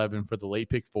 8 through 11 for the late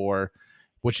pick 4,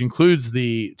 which includes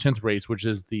the 10th race, which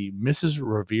is the Mrs.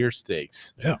 Revere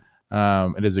Stakes. Yeah.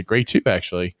 It is a grade 2,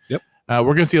 actually. Yep. We're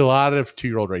going to see a lot of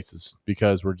 2-year-old races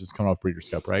because we're just coming off Breeders'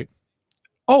 Cup, right?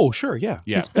 Oh, sure. Yeah.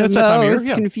 Yeah. It's the most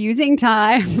confusing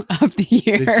time of the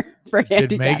year for handicapping.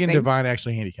 Did Megan Devine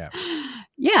actually handicap?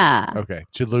 Yeah. Okay.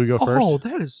 Should Louis go first? Oh,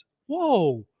 that is,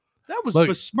 whoa. That was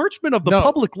besmirchment of the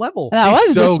public level. That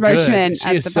was besmirchment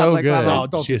at the public level. No,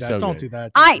 don't do that. Don't do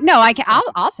that.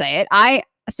 I'll say it.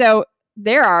 So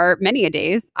there are many a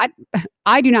days.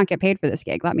 I do not get paid for this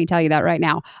gig. Let me tell you that right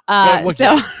now.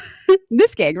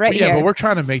 This gig right here. Yeah, but we're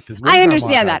trying to make this. I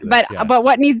understand that, but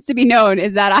what needs to be known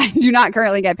is that I do not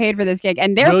currently get paid for this gig,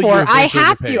 and therefore I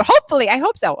have to. Hopefully, I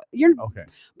hope so. Okay.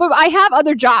 But I have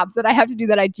other jobs that I have to do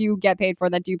that I do get paid for,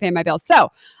 that do pay my bills.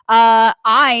 So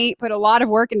I put a lot of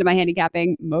work into my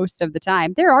handicapping most of the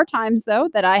time. There are times though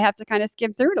that I have to kind of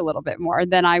skim through it a little bit more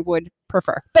than I would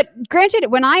prefer. But granted,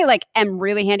 when I am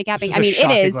really handicapping, I mean,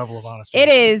 it is level of honesty. It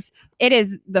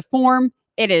is the form.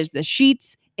 It is the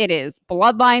sheets. It is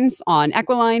bloodlines on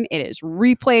Equiline. It is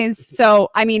replays. So,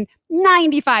 I mean,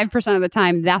 95% of the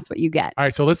time, that's what you get. All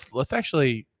right. So let's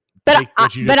actually. But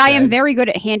I am very good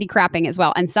at handicrapping as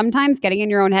well. And sometimes getting in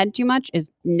your own head too much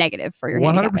is negative for your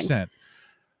 100%.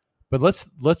 But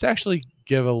let's actually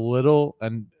give a little,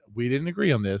 and we didn't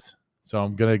agree on this, so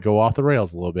I'm gonna go off the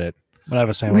rails a little bit. I'm gonna have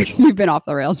a sandwich. We've been off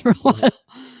the rails for a while.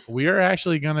 We are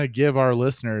actually gonna give our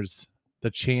listeners the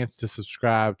chance to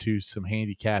subscribe to some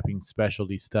handicapping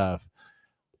specialty stuff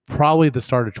probably at the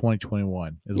start of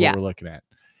 2021 is what we're looking at.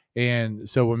 And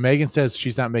so when Megan says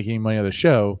she's not making any money on the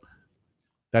show,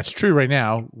 that's true right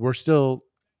now. We're still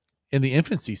in the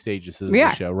infancy stages of the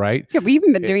show, right? Yeah, we've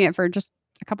even been doing it for just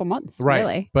a couple months, right?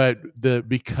 Really. But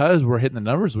because we're hitting the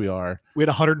numbers we had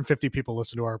 150 people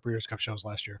listen to our Breeders' Cup shows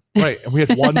last year, right? And we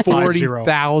had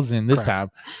 140,000 this time.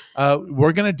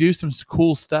 We're gonna do some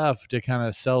cool stuff to kind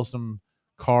of sell some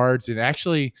cards, and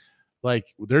actually,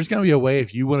 there's gonna be a way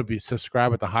if you want to be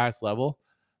subscribed at the highest level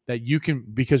that you can,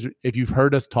 because if you've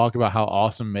heard us talk about how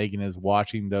awesome Megan is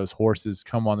watching those horses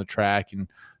come on the track and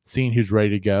seeing who's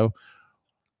ready to go.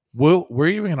 We're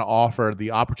even going to offer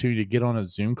the opportunity to get on a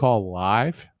Zoom call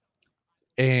live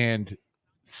and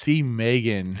see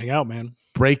Megan hang out, man.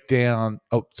 Break down.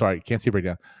 Oh, sorry, can't see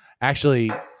breakdown. Actually,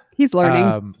 he's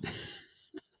learning.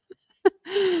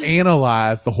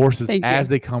 Analyze the horses as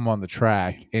they come on the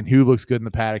track and who looks good in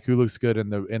the paddock, who looks good in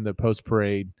the post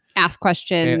parade. Ask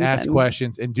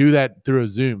questions and do that through a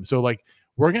Zoom. So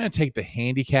we're going to take the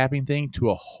handicapping thing to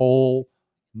a whole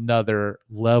another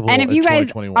level. And if you guys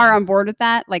are on board with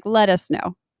that, let us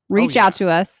know. Reach out to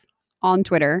us on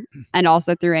Twitter and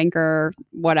also through Anchor,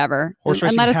 whatever. Horse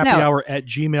Racing Happy Hour at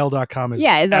gmail.com is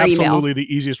our absolutely email.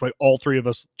 The easiest way. All three of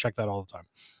us check that all the time.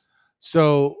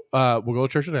 So we'll go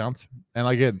to Churchill Downs. And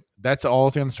again, that's all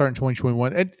it's going to start in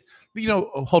 2021. And,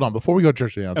 hold on. Before we go to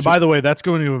Churchill Downs. And by the way, that's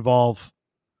going to involve.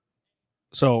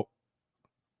 So,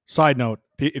 side note,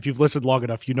 if you've listened long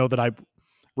enough, you know that I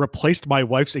replaced my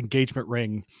wife's engagement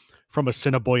ring from a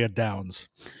Assiniboia Downs.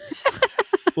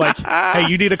 Hey,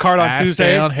 you need a card on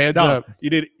Tuesday. Down, heads up. You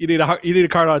need a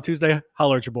card on Tuesday.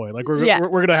 Holler at your boy.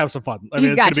 We're gonna have some fun. I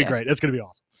mean, it's gonna be great. It's gonna be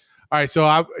awesome. All right,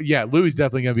 so Louis is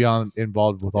definitely gonna be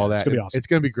involved with all that. It's gonna be awesome. It's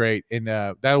gonna be great, and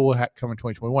that will come in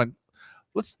 2021.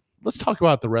 Let's talk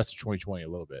about the rest of 2020 a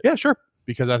little bit. Yeah, sure.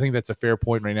 Because I think that's a fair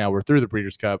point right now. We're through the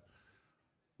Breeders' Cup.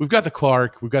 We've got the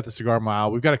Clark. We've got the Cigar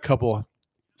Mile. We've got a couple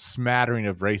smattering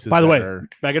of races. By the way,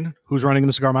 Megan, who's running in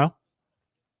the Cigar Mile?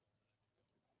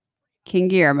 King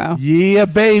Guillermo. Yeah,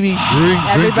 baby.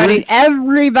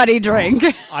 Everybody drink.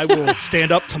 I will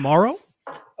stand up tomorrow.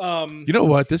 You know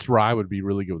what? This rye would be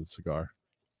really good with a cigar.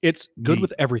 It's good Neat.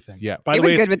 with everything. Yeah. By It the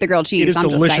was way, good with the grilled cheese. it is I'm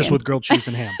just delicious saying. with grilled cheese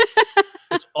and ham.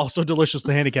 It's also delicious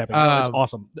with handicapping. It's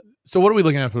awesome. So what are we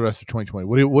looking at for the rest of 2020?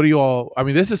 What do you all? I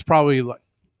mean, this is probably like.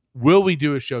 Will we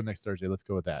do a show next Thursday? Let's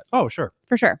go with that. Oh, sure.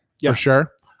 For sure. Yeah. For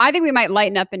sure. I think we might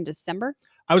lighten up in December.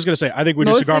 I was going to say, I think we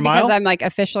do Mostly Cigar because Mile. I'm like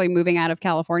officially moving out of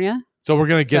California. So we're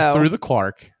gonna get through the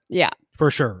Clark. Yeah.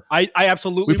 For sure. I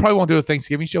absolutely. We probably won't do a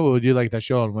Thanksgiving show. We'll do like that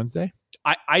show on Wednesday.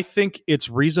 I think it's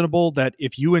reasonable that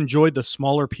if you enjoyed the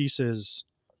smaller pieces,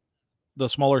 the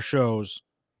smaller shows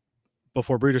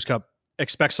before Breeders' Cup,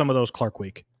 expect some of those Clark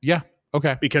Week. Yeah.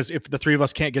 Okay. Because if the three of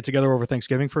us can't get together over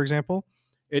Thanksgiving, for example,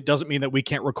 it doesn't mean that we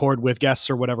can't record with guests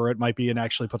or whatever it might be and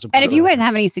actually put some. And if you guys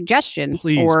have any suggestions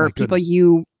Please, or my people goodness.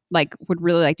 you like would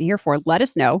really like to hear for, let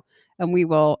us know, and we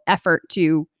will effort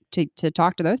to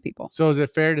talk to those people. So is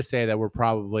it fair to say that we're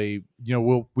probably,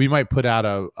 we might put out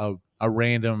a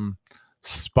random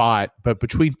spot, but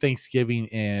between Thanksgiving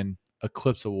and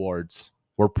Eclipse Awards,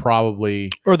 we're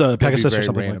probably or the gonna be Pegasus or very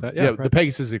something random. like that. Yeah, The right.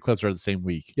 Pegasus and Eclipse are the same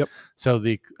week. Yep. So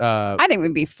the I think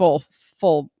we'd be full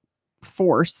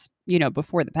force,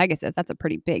 before the Pegasus. That's a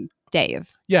pretty big day of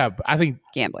but I think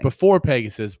gambling. before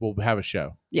Pegasus we'll have a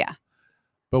show. Yeah.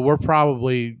 But we're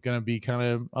probably going to be kind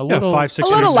of a Yeah, little 5-6 a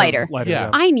little minutes lighter. Yeah.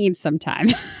 I need some time.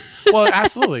 Well,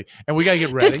 absolutely. And we got to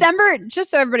get ready. December,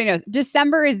 just so everybody knows,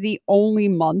 December is the only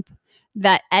month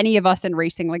that any of us in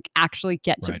racing actually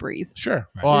get to Right. breathe. Sure.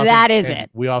 Right. Well, That and is it.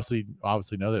 We obviously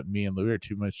know that me and Louis are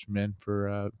too much men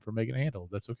for making a handle.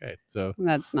 That's okay. So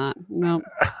That's not no.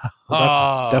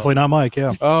 Definitely not Mike.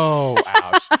 Yeah. Oh,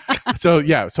 ouch. So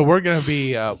we're gonna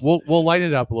be we'll light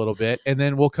it up a little bit, and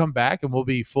then we'll come back and we'll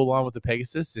be full on with the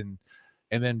Pegasus and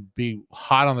then be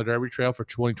hot on the Derby Trail for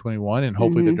 2021, and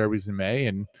hopefully the Derby's in May,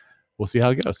 and we'll see how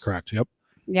it goes. Correct. Yep.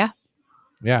 Yeah.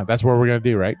 Yeah, that's what we're gonna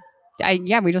do, right?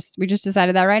 We just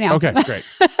decided that right now. Okay, great.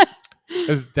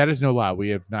 That is no lie. We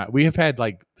have had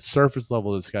like surface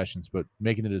level discussions, but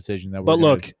making the decision that we're But gonna-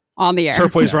 look, On the air.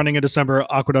 Turfway's Yeah. running in December.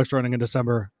 Aqueduct's running in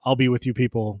December. I'll be with you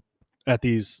people at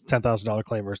these $10,000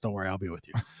 claimers. Don't worry, I'll be with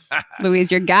you.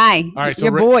 Louis, your guy. All right, so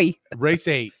your boy. race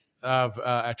 8 of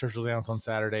at Churchill Downs on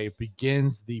Saturday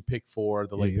begins the pick 4,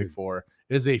 the late Yeah. pick 4.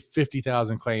 It is a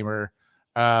 50,000 claimer,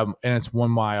 and it's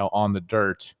 1 mile on the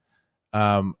dirt.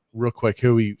 Real quick,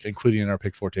 who are we including in our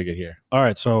pick 4 ticket here? All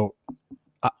right. So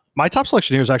my top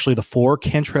selection here is actually the 4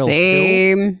 Cantrell Hill.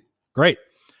 Same. Great.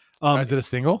 Is it a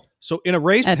single? So in a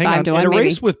race, At hang on, 5 to in 1, a maybe.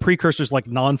 race with precursors like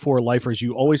non-4 lifers,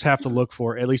 you always have to look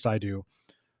for, at least I do,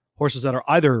 horses that are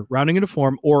either rounding into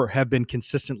form or have been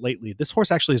consistent lately. This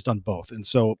horse actually has done both. And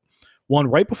so one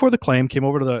right before the claim came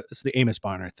over to it's the Amos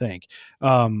barn, I think. It's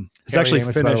Harry actually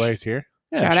Amos, by the way, finished. is here.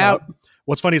 Yeah, Shout out.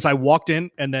 What's funny is I walked in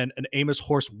and then an Amos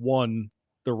horse won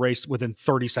the race within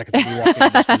 30 seconds of me walking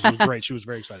in. It was great. She was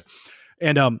very excited.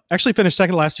 And actually finished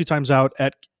second the last 2 times out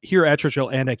at Churchill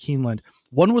and at Keeneland.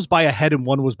 One was by a head and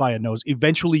one was by a nose.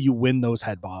 Eventually you win those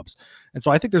head bobs. And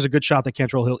so I think there's a good shot that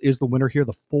Cantrell Hill is the winner here,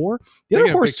 the 4. The Taking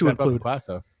other a horse big to step up in include. class,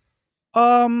 though.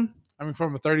 I I mean,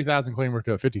 from a 30,000 claimer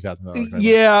to a 50,000 claimer.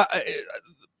 yeah,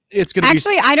 it's going to be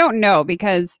Actually, I don't know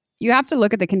because you have to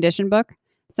look at the condition book.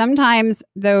 Sometimes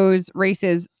those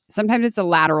races, sometimes it's a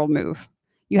lateral move.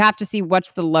 You have to see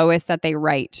what's the lowest that they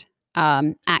write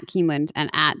at Keeneland and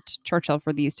at Churchill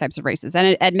for these types of races.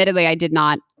 And admittedly, I did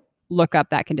not look up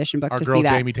that condition book Our to girl see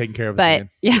that. Jamie taking care of us. But again.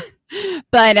 yeah,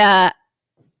 but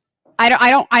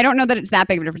I don't know that it's that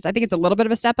big of a difference. I think it's a little bit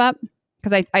of a step up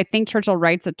because I think Churchill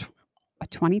writes a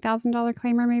 $20,000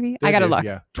 claimer maybe. I gotta look.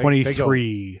 Yeah,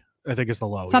 23, I think is the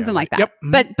low. Something yeah. like that.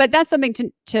 Yep. But that's something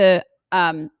to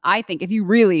I think if you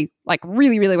really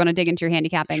really want to dig into your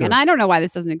handicapping, Sure. and I don't know why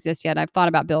this doesn't exist yet. I've thought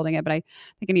about building it, but I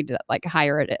think I need to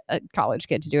hire a college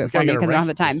kid to do it for gotta me get a because I don't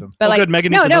have the ranking time. system. But Oh, like good.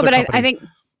 Megan no, needs no, another but I company. think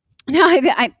no,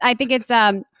 I think it's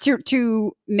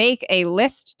to make a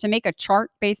list, to make a chart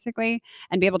basically,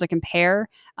 and be able to compare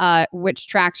which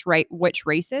tracks write which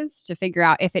races to figure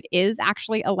out if it is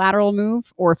actually a lateral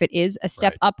move or if it is a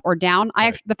step Right. up or down.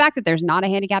 Right. The fact that there's not a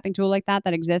handicapping tool like that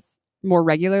exists more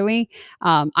regularly,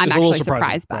 I'm It's a little actually surprising,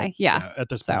 surprised by. right. Yeah. At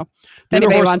this So point. if The other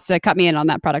anybody horse- wants to cut me in on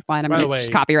that product line, I'm By going the to just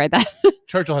way- copyright that.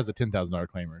 Churchill has a $10,000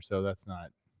 claimer, so that's not.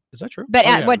 Is that true? But Oh,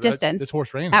 at yeah, what that- distance? This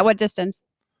horse ran. At what distance?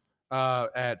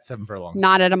 At 7 furlongs.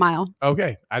 Not at a mile.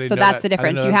 Okay, I didn't. So know that's that. the I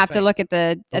didn't difference. know You that was have a to thing. look at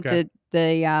Okay.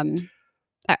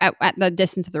 at the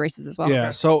distance of the races as well.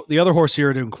 Yeah. So the other horse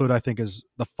here to include, I think, is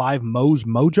the 5 Mo's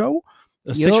Mojo,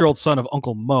 a Yup. 6-year-old son of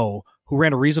Uncle Mo, who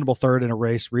ran a reasonable third in a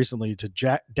race recently to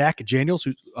Dak Daniels,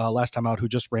 who last time out, who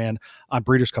just ran on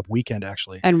Breeders' Cup weekend,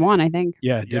 actually. And won, I think.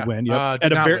 Yeah, did win. Yep.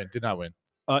 Did not win.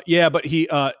 Yeah, but he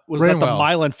was ran at the well.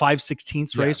 mile and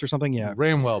 5/16 race or something. Yeah.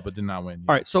 Ran well, but did not win.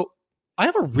 All right, so I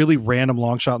have a really random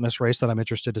long shot in this race that I'm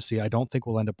interested to see. I don't think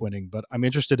we'll end up winning, but I'm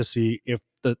interested to see if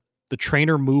the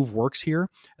trainer move works here,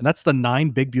 and that's the 9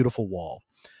 Big Beautiful Wall,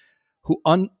 who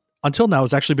until now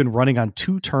has actually been running on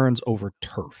 2 turns over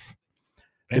turf.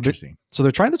 Interesting. So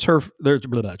they're trying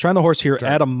trying the horse here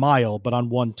at a mile, but on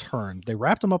 1 turn. They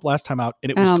wrapped him up last time out, and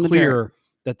it was clear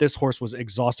that this horse was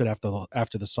exhausted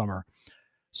after the summer.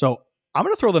 So I'm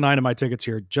going to throw the 9 in my tickets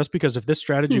here, just because if this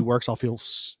strategy works, I'll feel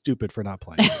stupid for not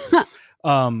playing.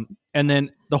 And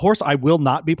then the horse I will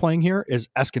not be playing here is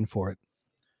Eskin For It.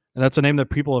 And that's a name that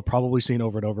people have probably seen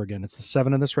over and over again. It's the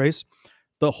 7 in this race.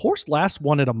 The horse last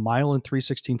won at a mile and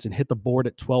 3/16 and hit the board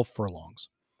at 12 furlongs.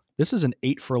 This is an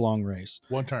 8 furlong race.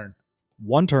 1 turn.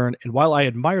 1 turn. And while I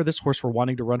admire this horse for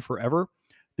wanting to run forever,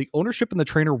 the ownership and the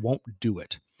trainer won't do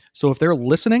it. So if they're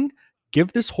listening,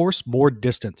 give this horse more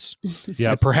distance.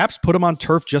 Yeah. Perhaps put him on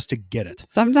turf just to get it.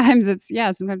 Sometimes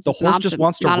the horse just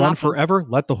wants to run forever.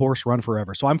 Let the horse run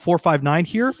forever. So I'm 4-5-9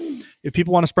 here. If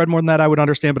people want to spread more than that, I would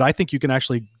understand, but I think you can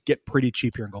actually get pretty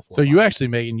cheap here and go 4-5. So you actually,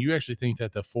 Megan, think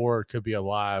that the 4 could be a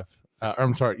live,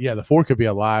 the 4 could be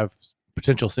a live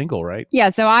potential single, right? Yeah,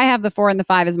 so I have the 4 and the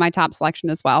 5 as my top selection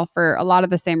as well, for a lot of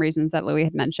the same reasons that Louis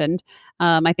had mentioned.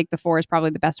 I think the 4 is probably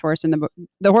the best horse and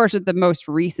the horse with the most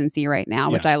recency right now,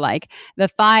 which I like. The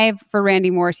 5 for Randy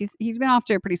Morris, he's been off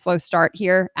to a pretty slow start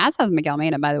here, as has Miguel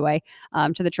Mena, by the way,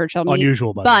 to the Churchill meet.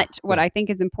 Unusual, but what I think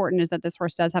is important is that this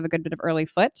horse does have a good bit of early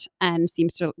foot and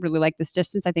seems to really like this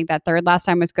distance. I think that third last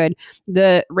time was good.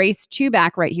 The race 2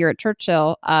 back right here at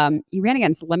Churchill, he ran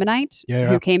against Limonite,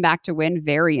 who came back to win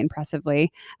very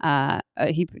impressively.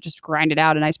 He just grinded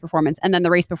out a nice performance. And then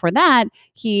the race before that,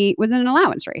 he was in an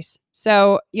allowance race.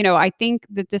 So, I think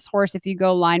that this horse, if you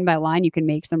go line by line, you can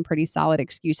make some pretty solid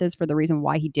excuses for the reason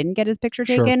why he didn't get his picture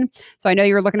taken. So I know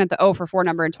you were looking at the 0 for 4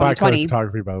 number in 2020.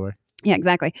 Photography, by the way. Yeah,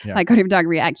 exactly. Yeah. Like Cody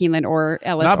Photography at Keeneland or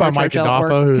Ellis. Not by or Mike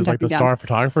Adolfo, who's like the star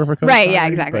photographer for Cody. Right, yeah,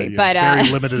 exactly. But very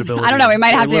limited ability. I don't know. We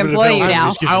might have to employ you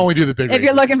now. I only do the big if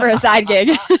you're looking for a side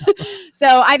gig.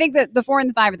 So I think that the 4 and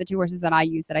the 5 are the 2 horses that I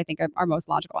use that I think are most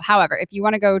logical. However, if you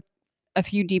want to go a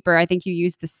few deeper, I think you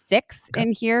use the 6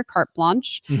 in here, Carte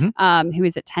Blanche, who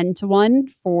is at 10-1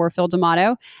 for Phil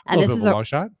D'Amato. And this is a long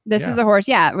shot. This is a horse,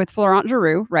 with Florent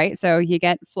Giroux, right? So you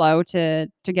get Flo to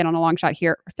get on a long shot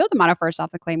here. Phil D'Amato, first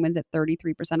off, the claim wins at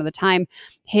 33% of the time.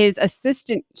 His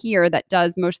assistant here that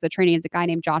does most of the training is a guy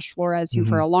named Josh Flores, who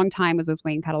for a long time was with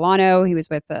Wayne Catalano. He was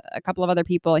with a couple of other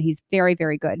people, and he's very,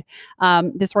 very good.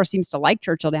 This horse seems to like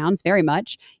Churchill Downs very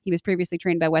much. He was previously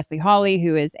trained by Wesley Hawley,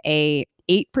 who is a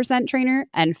 8% trainer,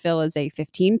 and Phil is a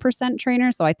 15%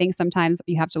 trainer. So I think sometimes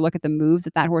you have to look at the move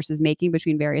that horse is making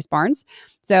between various barns.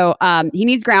 So he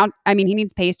needs he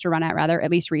needs pace to run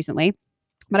at least recently.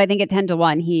 But I think at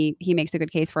 10-1, he makes a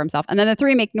good case for himself. And then the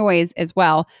 3 Make Noise as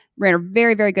well. Ran a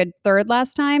very, very good third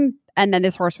last time. And then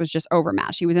this horse was just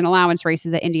overmatched. He was in allowance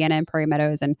races at Indiana and Prairie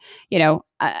Meadows. And,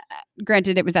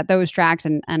 granted, it was at those tracks.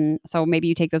 And so maybe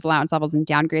you take those allowance levels and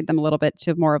downgrade them a little bit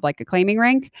to more of like a claiming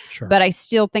rank. Sure. But I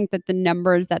still think that the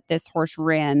numbers that this horse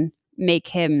ran make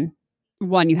him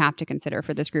one you have to consider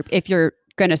for this group if you're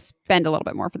going to spend a little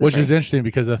bit more for this Which race. is interesting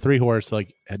because the 3 horse,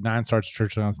 like at 9 starts at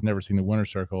Churchill Downs, never seen the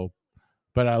winner's circle.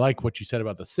 But I like what you said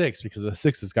about the 6 because the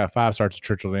 6 has got 5 starts at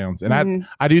Churchill Downs. And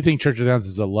I do think Churchill Downs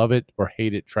is a love it or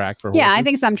hate it track for horses. Yeah, I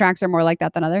think some tracks are more like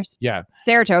that than others. Yeah.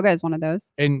 Saratoga is one of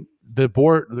those. And the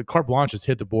Carte Blanche has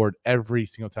hit the board every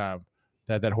single time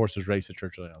that horse has raced at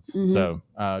Churchill Downs. So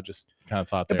just kind of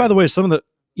thought there. And by the way, some of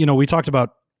the, we talked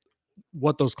about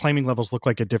what those claiming levels look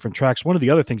like at different tracks. One of the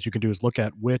other things you can do is look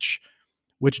at which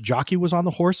jockey was on the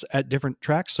horse at different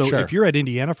tracks. So if you're at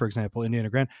Indiana, for example, Indiana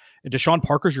Grand, and Deshaun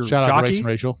Parker's your jockey. Shout out to Racing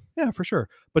Rachel. Yeah, for sure.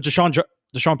 But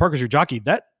Deshaun Parker's your jockey.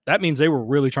 That means they were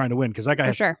really trying to win because that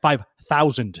guy has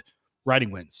 5,000 riding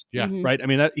wins. Yeah. Right. I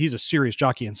mean, he's a serious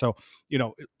jockey. And so,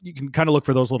 you can kind of look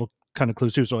for those little kind of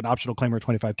clues too. So an optional claimer,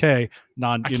 25K,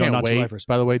 not wait, 2-lifers.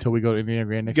 By the way, till we go to Indiana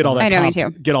Grand next get all that. I know, me too.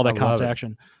 Get all that comp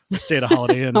action. Stay at a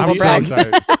Holiday Inn. I'm so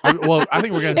excited. I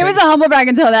think we're gonna. It was a humble brag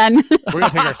until then. We're gonna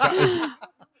take our stuff.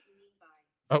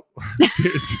 Oh,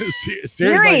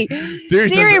 Siri,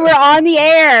 we're on the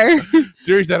air.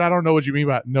 Siri said, "I don't know what you mean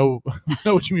by know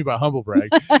what you mean by humble brag."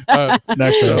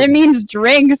 Next race. It means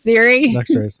drink, Siri.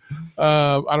 Next race.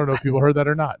 I don't know if people heard that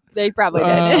or not. They probably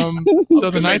did.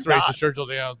 So the 9th race at Churchill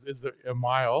Downs is a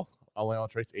mile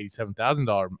allowance race,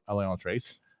 $87,000 allowance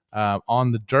race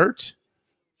on the dirt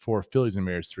for fillies and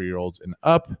mares, 3-year-olds and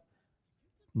up.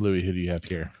 Louis, who do you have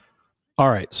here? All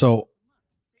right. So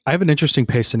I have an interesting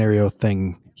pace scenario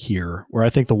thing here where I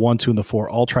think the 1, 2, and the 4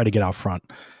 all try to get out front.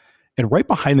 And right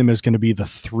behind them is going to be the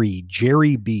 3,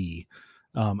 Jerry B.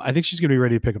 I think she's going to be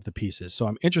ready to pick up the pieces. So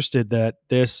I'm interested that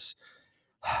there is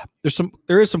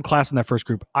some class in that first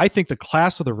group. I think the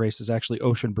class of the race is actually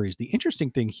Ocean Breeze. The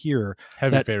interesting thing here,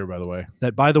 Heavy favorite, by the way.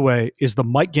 That, by the way, is the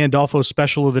Mike Gandolfo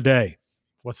special of the day.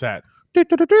 What's that?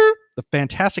 The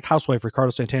fantastic housewife,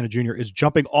 Ricardo Santana Jr., is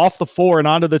jumping off the 4 and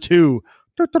onto the 2.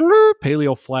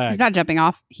 Paleo flag. He's not jumping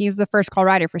off. He's the first call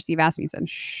rider for Steve Asmussen.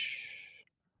 Shh.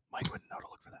 Mike wouldn't know to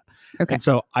look for that. Okay. And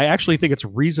so I actually think it's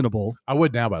reasonable. I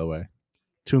would now, by the way,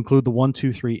 to include the 1,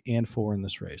 2, 3, and 4 in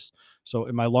this race. So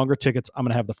in my longer tickets, I'm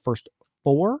going to have the first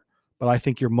 4, but I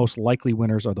think your most likely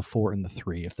winners are the 4 and the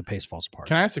 3 if the pace falls apart.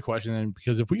 Can I ask a question then?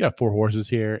 Because if we got 4 horses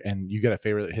here and you get a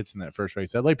favorite that hits in that first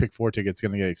race, that late pick 4 ticket's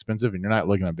going to get expensive and you're not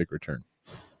looking at a big return.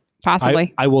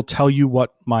 Possibly. I will tell you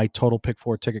what my total pick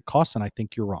 4 ticket costs, and I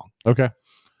think you're wrong. Okay.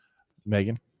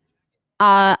 Megan?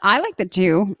 I like the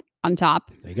 2 on top,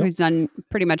 There you go. who's done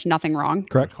pretty much nothing wrong.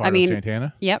 Correct. Ricardo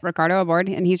Santana? Yep, Ricardo aboard,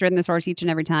 and he's ridden this horse each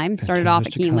and every time. Started off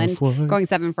at Keeneland, going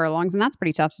 7 furlongs, and that's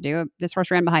pretty tough to do. This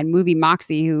horse ran behind Movie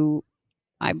Moxie, who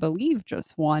I believe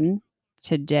just won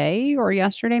today or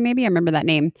yesterday, maybe. I remember that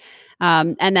name.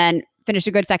 And then finished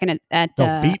a good second at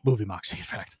beat Movie Moxie, in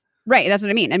fact. Right, that's what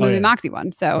I mean. And Movie Moxie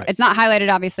won. So Right. it's not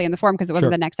highlighted, obviously, in the form because it wasn't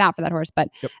Sure. the next out for that horse. But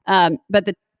Yep. but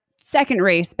the second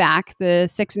race back, the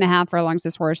 6.5 furlongs,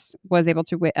 this horse was able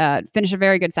to finish a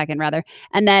very good second, rather.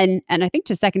 And I think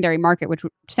to secondary market, which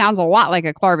sounds a lot like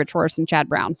a Klarvich horse and Chad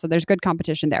Brown. So there's good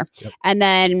competition there. Yep. And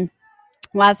then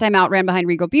last time out ran behind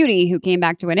Regal Beauty, who came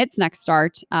back to win its next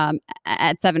start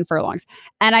at 7 furlongs.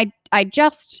 And I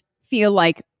just feel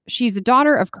like she's a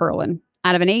daughter of Curlin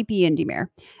out of an AP Indy mare.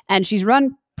 And she's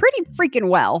run pretty freaking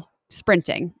well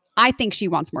sprinting. I think she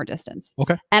wants more distance.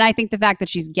 Okay. And I think the fact that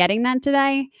she's getting that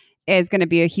today is going to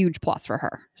be a huge plus for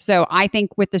her. So I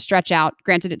think with the stretch out,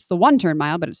 granted it's the 1 turn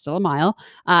mile, but it's still a mile.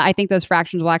 I think those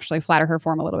fractions will actually flatter her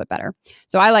form a little bit better.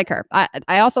 So I like her.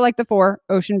 I also like the 4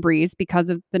 Ocean Breeze because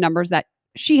of the numbers that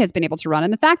she has been able to run.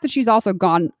 And the fact that she's also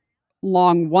gone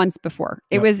long once before.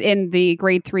 It was in the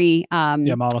grade 3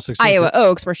 Mile 16. Iowa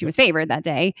Oaks where she was favored that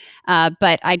day.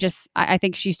 But I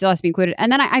think she still has to be included.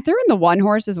 And then I threw in the 1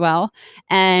 horse as well.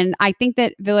 And I think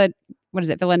that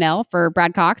Villanelle for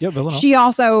Brad Cox. Yeah, Villanelle. She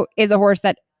also is a horse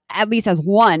that at least has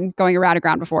won going around a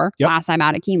ground before last time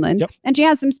out at Keeneland. Yep. And she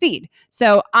has some speed.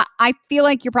 So I feel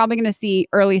like you're probably going to see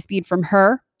early speed from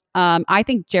her. I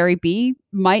think Jerry B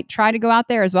might try to go out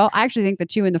there as well. I actually think the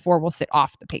 2 and the 4 will sit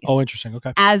off the pace. Oh, interesting.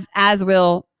 Okay. As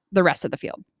will the rest of the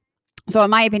field. So in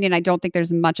my opinion, I don't think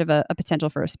there's much of a potential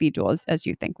for a speed duel as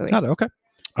you think, Louis. Got it. Okay.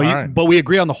 All But we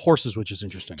agree on the horses, which is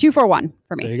interesting. 2 for 1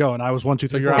 for There me. you go. And I was 1, 2,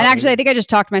 3, you're 4. And actually, I think I just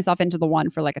talked myself into the 1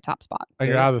 for like a top spot. And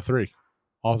you're out of the 3.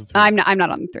 All the 3. I'm not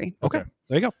on the 3. Okay.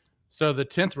 There you go. So the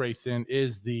 10th race in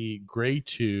is the grade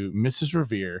 2 Mrs.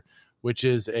 Revere, which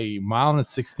is a 1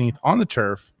 16th miles on the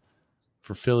turf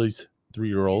for fillies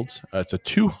 3-year-olds. It's a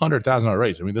 $200,000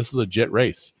 race. I mean, this is a legit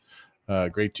race.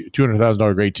 Grade 2,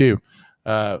 $200,000 grade 2.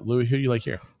 Louis, who do you like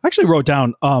here? I actually wrote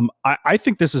down, I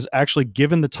think this is actually,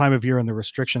 given the time of year and the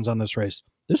restrictions on this race,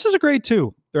 this is a grade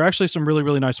 2. There are actually some really,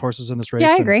 really nice horses in this race.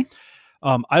 Yeah, I agree.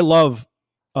 I love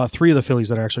 3 of the fillies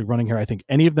that are actually running here. I think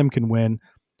any of them can win.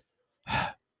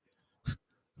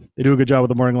 They do a good job with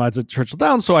the morning lines at Churchill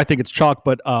Downs, so I think it's chalk,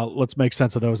 but let's make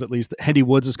sense of those at least. Hendy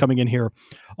Woods is coming in here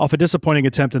off a disappointing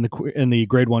attempt in the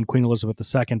grade 1 Queen Elizabeth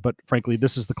II, but frankly,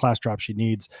 this is the class drop she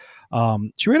needs.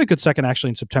 She ran a good second actually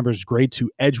in September's grade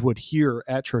 2 Edgewood here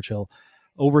at Churchill,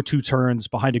 over 2 turns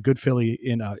behind a good filly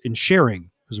in Sharing,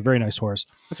 who's a very nice horse.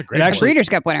 That's a great actually- Breeders'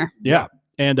 Cup winner. Yeah,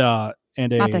 and Not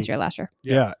this year, last year.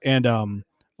 yeah, and a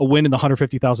win in the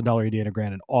 $150,000 Indiana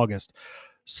Grand in August.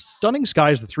 Stunning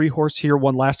Skies, the 3 horse here,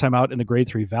 won last time out in the grade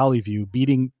 3 Valley View,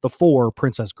 beating the 4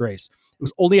 Princess Grace. It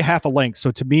was only a half a length. So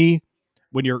to me,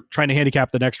 when you're trying to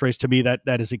handicap the next race, to me,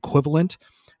 that is equivalent.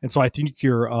 And so I think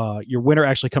your winner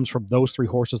actually comes from those 3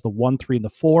 horses, the 1, 3, and the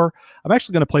 4. I'm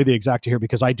actually going to play the exacta here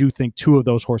because I do think 2 of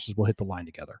those horses will hit the line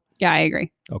together. Yeah, I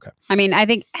agree. Okay. I mean, I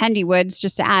think Hendy Woods,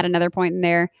 just to add another point in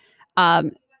there,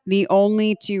 the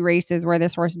only 2 races where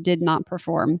this horse did not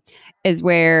perform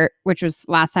which was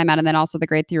last time out, and then also the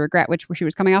grade 3 Regret, where she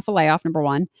was coming off a layoff, number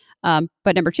 1.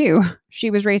 But number 2, she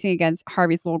was racing against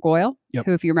Harvey's Little Goyle,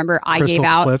 who, if you remember, I Crystal gave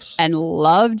out Cliffs. and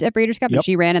loved at Breeders' Cup, Yep. and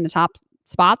she ran in the top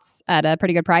spots at a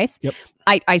pretty good price. Yep.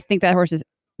 I think that horse is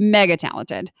mega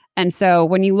talented. And so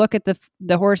when you look at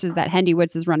the horses that Hendy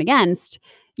Woods has run against,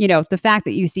 the fact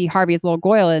that you see Harvey's Little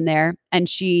Goyle in there, and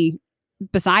she,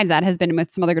 besides that, has been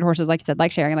with some other good horses, like you said,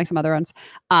 like Sharing, like some other ones.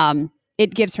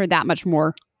 It gives her that much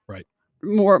more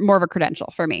more of a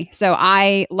credential for me. So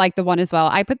I like the 1 as well.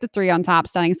 I put the 3 on top.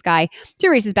 Stunning Sky. 2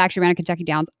 races back, she ran at Kentucky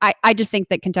Downs. I just think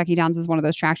that Kentucky Downs is one of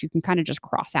those tracks you can kind of just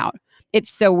cross out. It's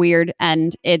so weird,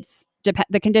 and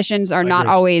the conditions are not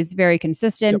always very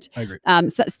consistent. Yep, I agree.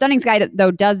 Stunning Sky,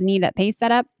 though, does need that pace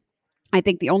setup. I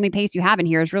think the only pace you have in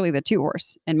here is really the 2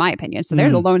 horse, in my opinion. So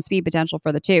there's a lone speed potential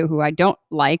for the 2, who I don't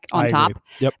like on top,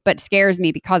 but scares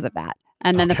me because of that.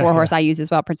 And then the 4 horse I use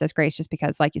as well, Princess Grace, just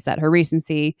because, like you said, her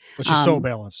recency. But she's so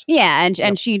balanced. Yeah,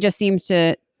 and she just seems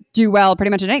to do well pretty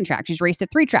much at any track. She's raced at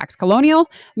 3 tracks,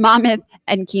 Colonial, Monmouth,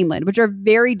 and Keeneland, which are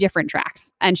very different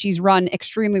tracks. And she's run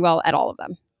extremely well at all of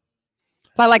them.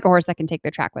 So I like a horse that can take the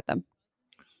track with them.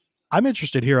 I'm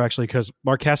interested here, actually, because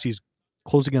Mark Cassie's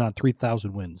closing in on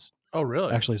 3,000 wins. Oh,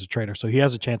 really? Actually, as a trainer. So he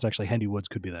has a chance, actually. Hendy Woods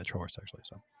could be that horse, actually.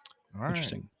 So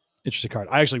interesting card.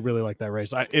 I actually really like that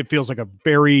race. It feels like a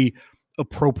very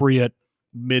appropriate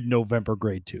mid-November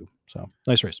grade 2. So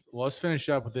nice race. Well, let's finish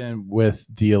up with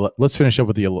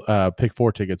the pick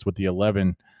 4 tickets with the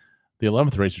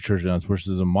 11th race of Churchill Downs, which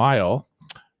is a mile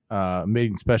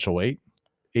maiden special weight,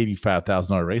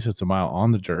 $85,000 race. It's a mile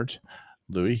on the dirt.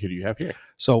 Louis, who do you have here?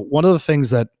 So one of the things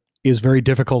that is very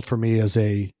difficult for me as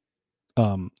a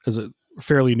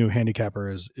fairly new handicapper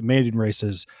is maiden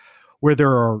races where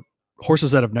there are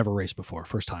horses that have never raced before,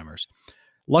 first timers.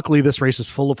 Luckily, this race is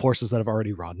full of horses that have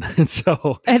already run. And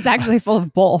so it's actually full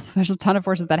of both. There's a ton of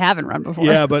horses that haven't run before.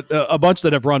 Yeah, but a bunch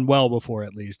that have run well before,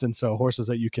 at least. And so horses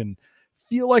that you can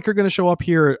feel like are going to show up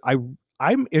here.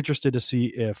 I'm interested to see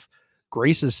if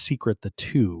Grace's Secret, the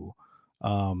 2,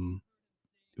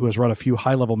 who has run a few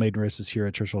high-level maiden races here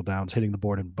at Churchill Downs, hitting the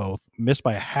board in both, missed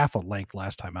by a half a length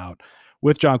last time out.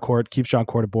 With John Court, keeps John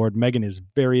Court aboard. Megan is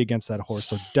very against that horse,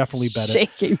 so definitely bet it.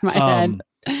 Shaking my head.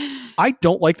 I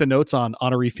don't like the notes on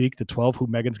Honoree Feek, the 12, who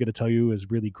Megan's going to tell you is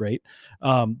really great.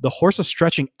 The horse is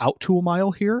stretching out to a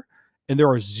mile here, and there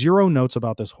are 0 notes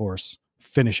about this horse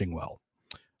finishing well.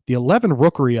 The 11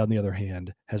 Rookery, on the other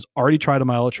hand, has already tried a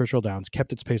mile at Churchill Downs,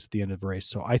 kept its pace at the end of the race.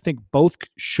 So I think both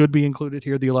should be included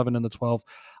here, the 11 and the 12.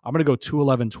 I'm going to go 2,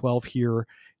 11, 12 here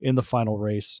in the final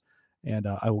race. And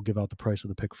I will give out the price of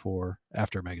the pick 4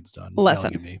 after Megan's done.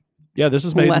 Listen. Me. Yeah, this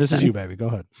is Megan. This is you, baby. Go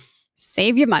ahead.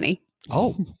 Save your money.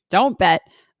 Oh. Don't bet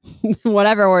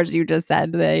whatever words you just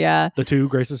said. The 2,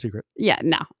 Grace's Secret. Yeah,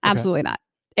 no, absolutely not.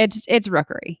 It's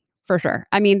Rookery for sure.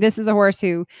 I mean, this is a horse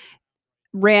who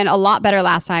ran a lot better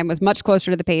last time, was much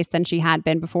closer to the pace than she had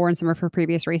been before in some of her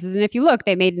previous races. And if you look,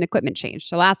 they made an equipment change.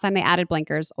 So last time they added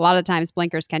blinkers. A lot of times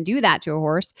blinkers can do that to a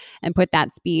horse and put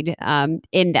that speed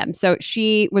in them. So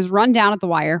she was run down at the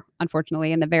wire,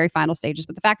 unfortunately, in the very final stages.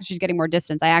 But the fact that she's getting more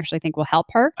distance, I actually think will help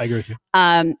her. I agree with you.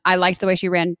 I liked the way she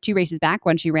ran 2 races back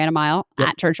when she ran a mile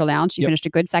at Churchill Downs. She finished a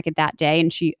good second that day.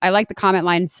 And I like the comment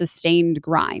line, sustained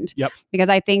grind. Because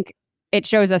I think it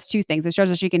shows us 2 things. It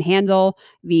shows us she can handle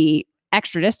the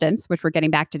extra distance, which we're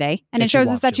getting back today. And it shows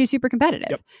us that she's super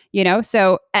competitive,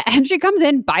 So, and she comes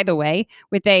in, by the way,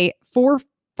 with a 4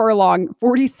 furlong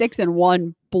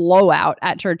 46-1 blowout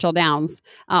at Churchill Downs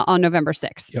on November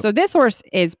 6th. So this horse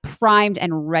is primed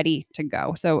and ready to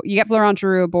go. So you get Florent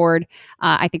Giroux aboard.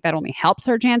 I think that only helps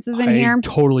her chances in here. I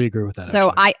totally agree with that.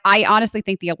 So I honestly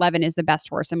think the 11 is the best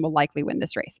horse and will likely win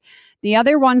this race. The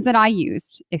other ones that I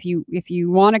used, if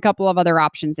you want a couple of other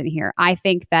options in here, I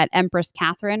think that Empress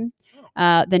Catherine,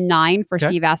 the 9 for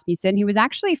Steve Asmussen, who was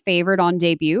actually favored on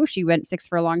debut. She went 6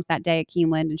 furlongs that day at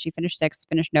Keeneland, and she finished 6th,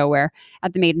 finished nowhere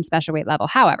at the maiden special weight level.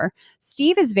 However,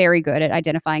 Steve is very good at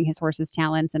identifying his horse's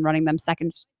talents and running them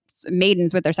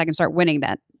maidens with their second start, winning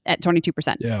that at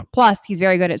 22%. Yeah. Plus, he's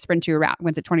very good at sprint to a route,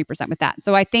 wins at 20% with that.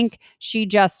 So I think she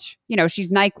just,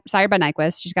 she's sired by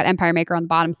Nyquist. She's got Empire Maker on the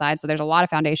bottom side. So there's a lot of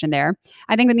foundation there.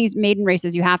 I think in these maiden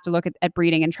races, you have to look at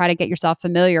breeding and try to get yourself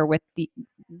familiar with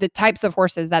the types of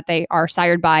horses that they are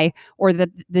sired by, or the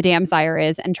dam sire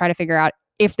is, and try to figure out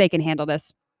if they can handle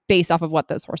this based off of what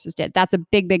those horses did. That's a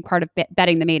big part of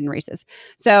betting the maiden races.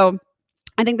 So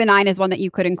I think the 9 is one that you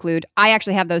could include. I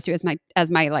actually have those 2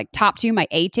 as my like top 2. My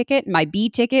A ticket, my B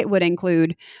ticket would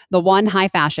include the 1 High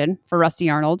Fashion for Rusty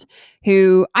Arnold,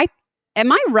 who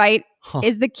am I right?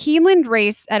 Is the Keeneland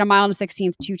race at a mile and a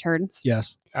 16th 2 turns?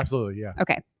 Yes, absolutely. Yeah.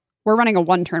 Okay. We're running a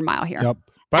 1-turn mile here. Yep.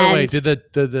 By the way, did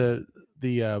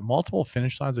the multiple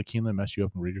finish lines at Keeneland mess you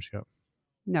up in Breeders' Cup?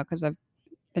 No, because I've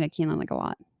been at Keeneland like a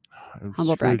lot.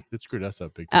 It screwed us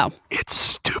up big time. Oh. It's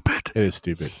stupid. It is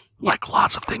stupid. Like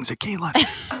lots of things at Keeneland.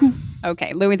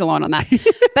 Okay, Louis alone on that.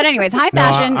 But anyways, High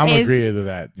Fashion I'm is agreeing to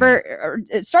that.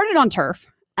 It started on turf,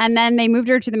 and then they moved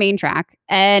her to the main track.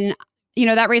 And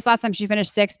that race last time she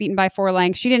finished 6th, beaten by 4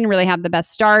 lengths. She didn't really have the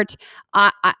best start.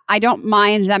 I don't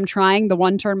mind them trying the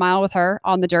 1-turn mile with her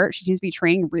on the dirt. She seems to be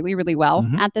training really, really well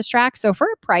at this track. So for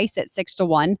a price at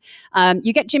 6-1,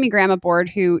 you get Jimmy Graham aboard,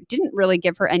 who didn't really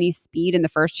give her any speed in the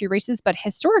first 2 races, but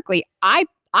historically, I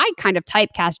kind of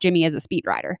typecast Jimmy as a speed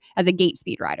rider, as a gate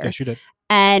speed rider. Yes, you did.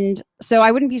 And so I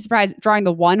wouldn't be surprised drawing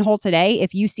the 1 hole today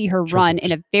if you see her run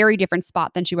in a very different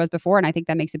spot than she was before. And I think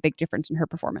that makes a big difference in her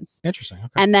performance. Interesting. Okay.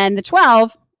 And then the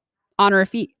 12, Honor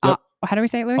Feet. Yep. How do we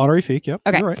say it, Louis? Honor Feet. Yep.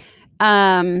 Okay. You're right.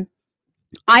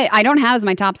 I don't have as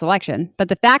my top selection, but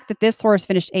the fact that this horse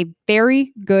finished a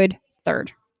very good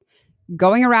 3rd,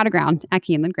 going around a ground at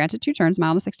Keeneland, granted 2 turns, mile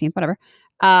on the 16th, whatever.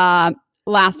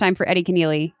 Last time for Eddie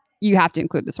Keneally, you have to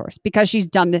include this horse because she's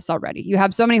done this already. You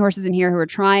have so many horses in here who are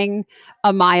trying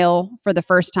a mile for the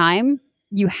first time.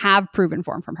 You have proven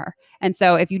form from her. And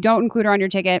so if you don't include her on your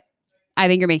ticket, I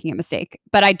think you're making a mistake.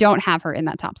 But I don't have her in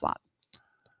that top slot.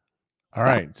 All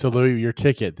right. So Louis, your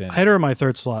ticket then. I had her in my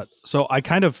 3rd slot. So I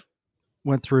kind of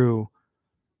went through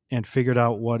and figured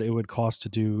out what it would cost to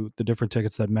do the different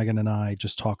tickets that Megan and I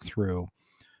just talked through.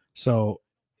 So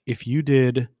if you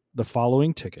did the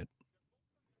following ticket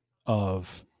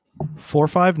of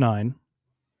 459,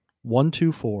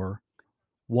 124,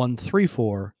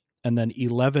 134, and then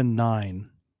 11.9,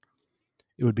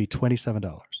 it would be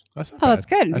 $27. That's not Oh, bad. that's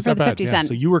good That's for not the bad, 50 yeah. cent.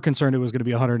 So you were concerned it was going to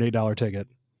be a $108 ticket,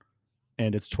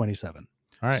 and it's 27.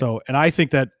 All right. So, and I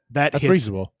think that that's hits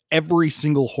reasonable. every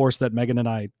single horse that Megan and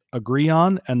I agree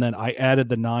on, and then I added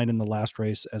the 9 in the last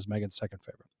race as Megan's second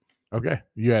favorite. Okay.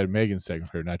 You had Megan's second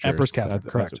favorite, not yours. Empress Catherine,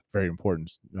 That's correct. a very important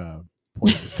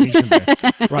point of distinction there.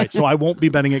 Right. So I won't be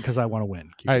betting it because I want to win.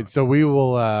 Keep All right. going. So we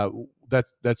will.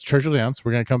 That's Church of Lions.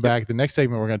 We're going to come back. The next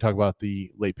segment, we're going to talk about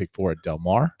the late pick 4 at Del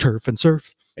Mar, Turf and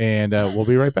surf. and we'll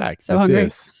be right back. So this hungry.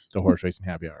 is the Horse Racing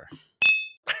Happy Hour.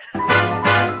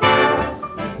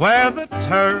 Where the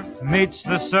turf meets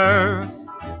the surf,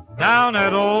 down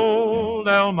at old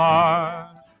Del Mar.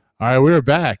 All right, we're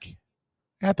back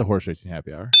at the Horse Racing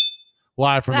Happy Hour,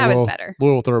 live from That the was better.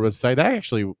 Louisville Thoroughbreds site. That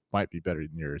actually might be better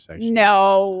than yours. Actually,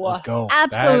 No. Let's go.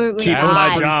 Absolutely Keep not.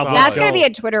 my job. That's Let's going to go.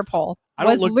 be a Twitter poll. I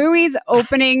don't Was look- Louis'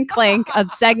 opening clink of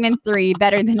segment 3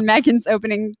 better than Megan's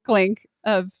opening clink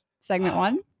of segment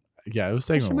 1? yeah, it was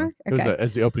segment Question 1. mark? It was Okay.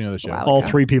 as the opening of the show. Wow. All Okay.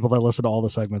 3 people that listen to all the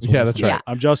segments. will Yeah, that's listen. right.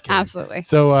 I'm just kidding. Absolutely.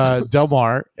 So Del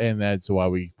Mar, and that's why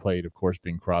we played, of course,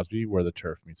 Bing Crosby, where the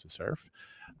turf meets the surf.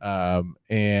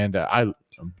 And I'm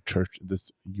church.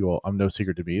 I'm no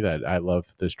secret to me that I love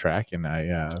this track, and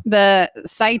The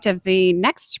site of the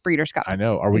next Breeders' Cup. I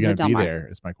know. Are we Is it going to Del be Mar? there?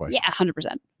 Is my question. Yeah,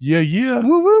 100%. Yeah.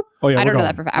 Woo woo. Oh yeah, I we're don't know going.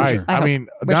 that for a fact. All I'm right. just- I hope. mean,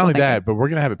 not Wishful only thinking. that, but we're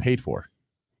going to have it paid for.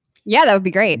 Yeah, that would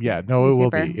be great. Yeah. No, it will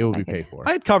Super. be. It will be Like it. paid for.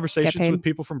 I had conversations paid. with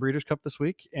people from Breeders' Cup this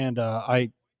week, and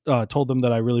I told them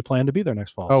that I really plan to be there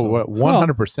next fall. Oh, so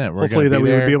 100%. We're hopefully gonna that be we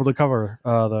there. would be able to cover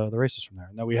the races from there,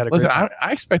 and that we had a Listen, great time.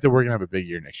 I expect that we're gonna have a big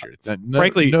year next year.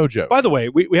 Frankly, no joke. By the way,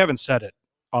 we haven't said it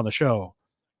on the show.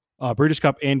 Breeders'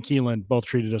 Cup and Keeneland both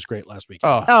treated us great last week.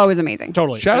 Oh, Oh, it was amazing.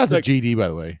 Totally. shout out to Like, GD, by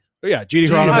the way. yeah, GD GD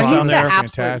Geronimo's Oh, was he's down the there.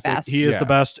 absolute best. He is Yeah. the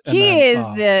best. And He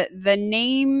then, is the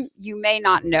name you may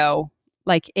not know,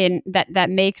 like in that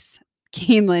makes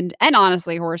Keeneland, and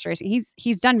honestly horse racing.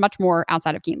 He's done much more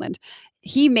outside of Keeneland.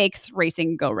 He makes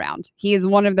racing go round. He is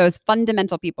one of those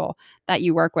fundamental people that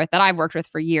you work with, that I've worked with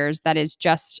for years, that is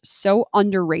just so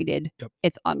underrated. Yep.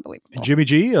 It's unbelievable. And Jimmy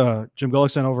G, Jim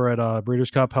Gullickson over at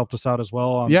Breeders' Cup helped us out as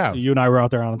well. Yeah. You and I were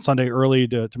out there on Sunday early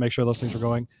to make sure those things were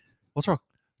going. What's wrong?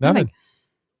 Nothing.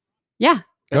 Yeah.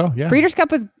 Go. Yeah. Breeders'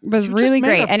 Cup was You just really made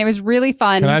great, a- and it was really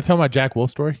fun. Can I tell my Jack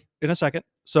Wolf story? In a second.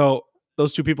 So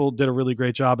those 2 people did a really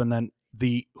great job, and then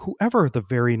whoever the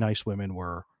very nice women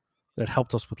were that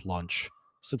helped us with lunch,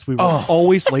 since we were Oh.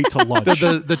 always late to lunch.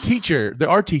 The teacher, the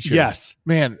art teacher. Yes.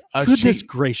 Man. Goodness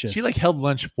gracious. She like held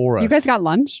lunch for us. You guys got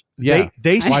lunch? yeah.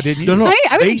 They Why didn't you? No, no.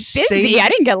 I was they busy. saved- I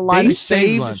didn't get They lunch. saved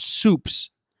saved lunch. soups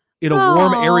in a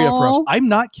warm area for us. Aw. I'm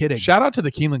not kidding. Shout out to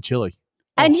the Keeneland chili.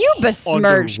 And you Oh,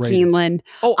 besmirched underrated. Keeneland.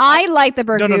 Oh, I like the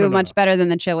burgoo no. much better than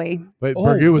the chili. But Oh,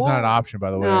 burgoo was not an whoa. option,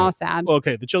 by the way. No, sad.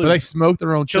 okay. The chili. But they smoked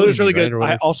their own chili. chili was really meat, good. right? Or I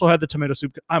whatever. also had the tomato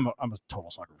soup. I'm a total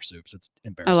sucker for soups. It's I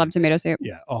embarrassing. love tomato soup.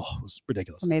 Yeah. Oh, it was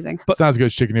ridiculous. Amazing. but- Sounds good.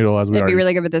 Chicken noodle, as we It'd already. be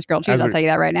really good with this grilled cheese. as I'll we- tell you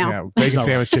that right now. Yeah, bacon No.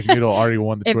 sandwich, chicken noodle already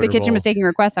won the If the Twitter kitchen bowl. was taking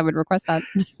requests, I would request that.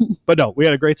 But no, we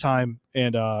had a great time,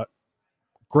 and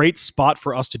great spot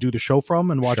for us to do the show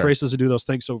from and watch Sure. races and do those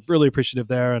things. So really appreciative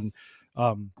there, and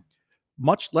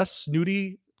much less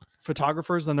snooty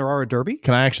photographers than there are at Derby.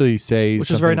 Can I actually say Which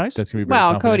is very something nice. That's gonna be very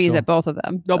Well, Cody's confidential? at both of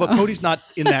them. No, but so. Cody's not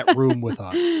in that room with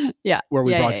us. Yeah. where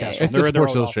we Yeah, yeah, broadcast. yeah, from. It's They're the in their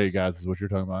Sports own Illustrated office. guys, is what you're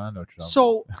talking about. I know what you're talking about.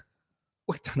 So,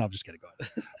 wait, no, I'm just kidding. Go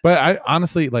ahead. But I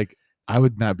honestly like. I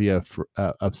would not be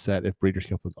upset if Breeders'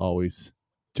 Cup was always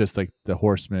just like the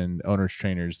horsemen, owners,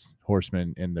 trainers,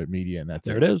 horsemen, and the media, and that's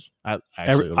there. It is. I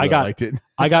liked it.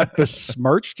 I got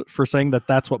besmirched for saying that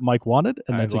that's what Mike wanted,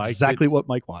 and that's exactly what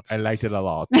Mike wants. I liked it a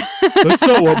lot. That's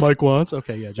not what Mike wants.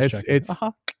 Okay, yeah, just it's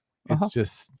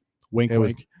just wink,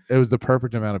 wink. It was the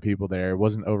perfect amount of people there. It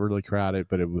wasn't overly crowded,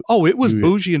 but it was. Oh, it was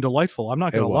bougie and delightful. I'm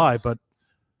not going to lie, but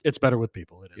it's better with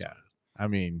people. It is. Yeah. I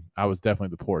mean, I was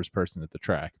definitely the poorest person at the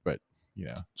track, but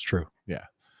it's true. Yeah.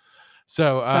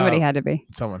 So somebody had to be.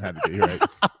 Someone had to be, right?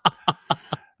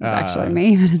 It's actually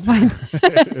me. It's fine.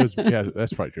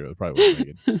 That's probably true. It probably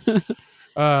was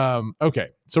Megan. Okay,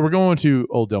 so we're going to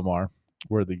Old Del Mar,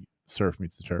 where the surf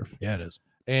meets the turf. Yeah, it is.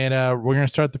 And we're going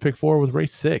to start the pick 4 with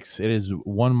race 6. It is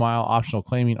 1 mile optional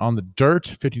claiming on the dirt,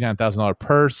 $59,000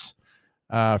 purse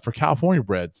for California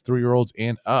breds, 3-year-olds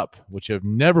and up, which have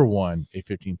never won a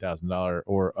 $15,000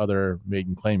 or other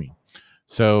maiden claiming.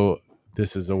 So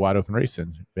this is a wide open race,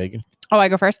 in Megan. Oh, I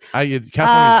go first.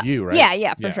 California's you, right?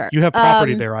 Yeah, for sure. You have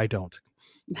property there. I don't.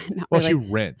 Well, really. She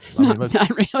rents. I mean, let's not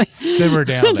really. simmer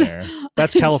down there.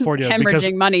 That's California. Just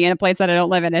hemorrhaging money in a place that I don't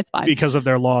live in. It's fine. Because of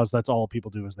their laws, that's all people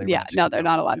do is they rent. No, they're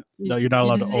not allowed. No, you're not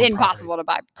allowed to own It's impossible to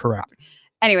buy. Correct. Property.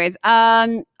 Anyways,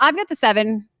 I've got the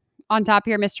 7 on top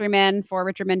here, Mystery Man for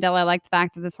Richard Mandella. I like the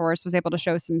fact that this horse was able to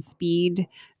show some speed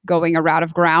going a route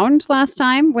of ground last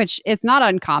time, which is not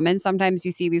uncommon. Sometimes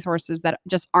you see these horses that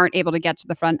just aren't able to get to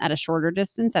the front at a shorter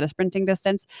distance, at a sprinting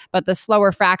distance, but the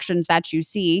slower fractions that you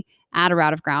see at a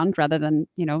route of ground rather than,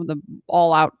 the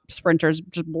all-out sprinters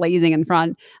just blazing in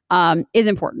front is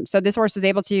important. So this horse was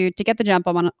able to get the jump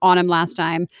on him last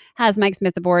time, has Mike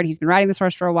Smith aboard. He's been riding this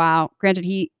horse for a while. Granted,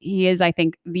 he is, I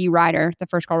think, the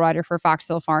first call rider for Fox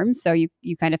Hill Farms. So you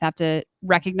kind of have to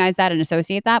recognize that and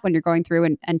associate that when you're going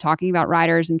through and talking about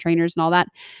riders and trainers and all that.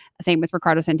 Same with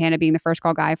Ricardo Santana being the first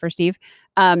call guy for Steve.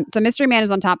 So Mystery Man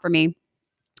is on top for me.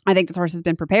 I think this horse has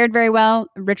been prepared very well.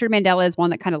 Richard Mandella is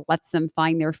one that kind of lets them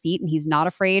find their feet, and he's not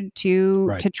afraid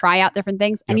to try out different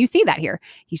things. And you see that here.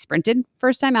 He sprinted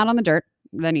first time out on the dirt.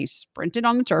 Then he sprinted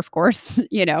on the turf course,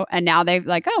 and now they've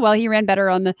like, oh, well, he ran better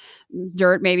on the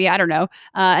dirt, maybe. I don't know.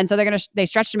 And so they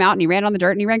stretched him out and he ran on the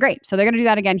dirt and he ran great. So they're going to do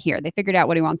that again here. They figured out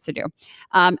what he wants to do.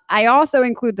 I also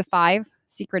include the 5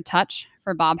 Secret Touch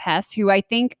for Bob Hess, who I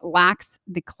think lacks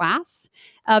the class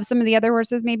of some of the other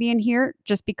horses maybe in here,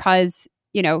 just because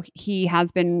he has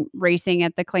been racing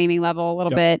at the claiming level a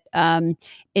little bit.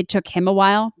 It took him a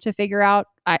while to figure out,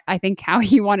 I think, how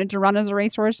he wanted to run as a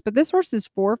racehorse. But this horse is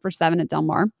 4 for 7 at Del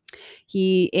Mar.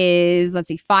 He is,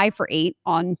 5 for 8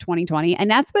 on 2020.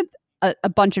 And that's with a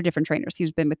bunch of different trainers.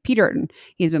 He's been with Peter Urton.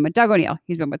 He's been with Doug O'Neill.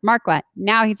 He's been with Mark Lett.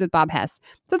 Now he's with Bob Hess.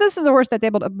 So this is a horse that's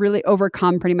able to really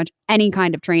overcome pretty much any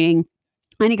kind of training,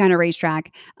 any kind of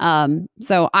racetrack.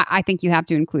 So I think you have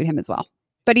to include him as well.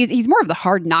 But he's more of the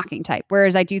hard knocking type,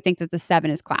 whereas I do think that the 7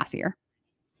 is classier.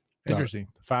 Interesting.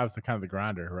 The 5 is the kind of the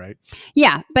grinder, right?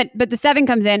 Yeah, but the 7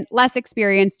 comes in less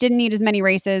experienced, didn't need as many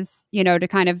races, to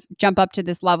kind of jump up to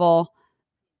this level.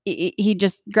 He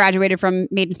just graduated from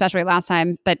maiden special weight last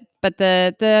time, but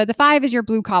the 5 is your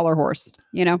blue collar horse,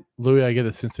 Louis, I get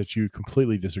a sense that you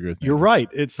completely disagree with me. You're right.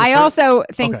 I also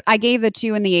think I gave the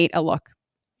 2 and the 8 a look,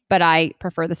 but I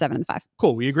prefer the 7 and the 5.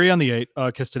 Cool. We agree on the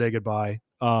 8. Kiss Today Goodbye.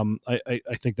 I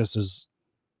think this is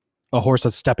a horse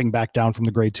that's stepping back down from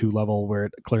the grade 2 level where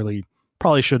it clearly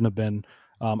probably shouldn't have been.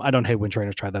 I don't hate when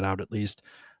trainers try that out at least.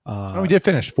 We did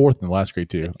finish 4th in the last grade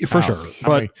 2. For sure.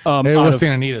 But it was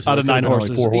Santa Anita, so out of 9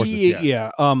 horses. 4 horses. Yeah.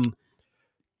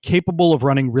 Capable of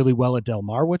running really well at Del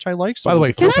Mar, which I like. So by the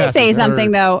way, can I say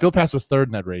something though? Field Pass was 3rd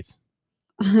in that race.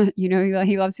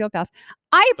 He loves Field Pass.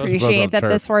 I appreciate that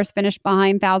this horse finished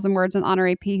behind 1,000 Words and Honor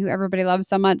AP, who everybody loves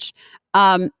so much.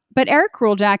 But Eric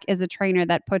Kruljack is a trainer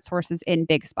that puts horses in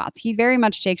big spots. He very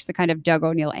much takes the kind of Doug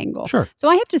O'Neill angle. Sure. So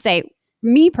I have to say,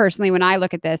 me personally, when I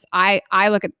look at this, I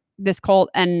look at this colt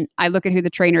and I look at who the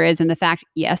trainer is and the fact,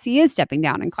 yes, he is stepping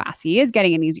down in class. He is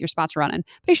getting an easier spot to run in,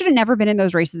 but he should have never been in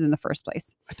those races in the first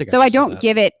place. I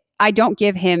don't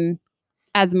give him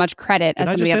as much credit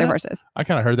as some of the other horses. I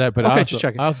kind of heard that, but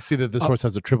okay, I also see that this horse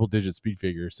has a triple-digit speed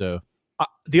figure. So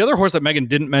the other horse that Megan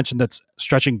didn't mention that's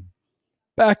stretching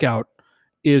back out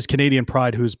is Canadian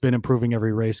Pride, who's been improving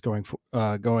every race, going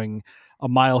a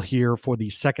mile here for the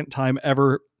 2nd time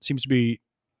ever. Seems to be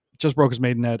just broke his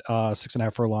maiden at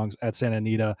 6.5 furlongs at Santa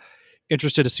Anita.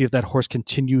 Interested to see if that horse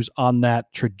continues on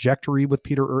that trajectory with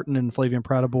Peter Urton and Flavien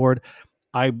Prat aboard.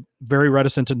 I'm very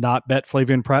reticent to not bet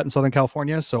Flavien Prat in Southern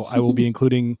California, so I will be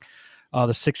including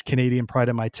the 6 Canadian Pride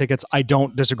in my tickets. I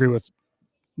don't disagree with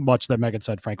much that Megan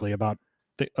said, frankly, about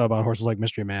horses like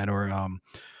Mystery Man or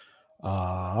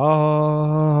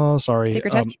Secret Touch.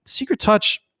 Secret Touch. Secret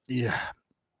Touch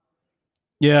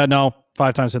Yeah, no,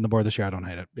 5 times hitting the board this year. I don't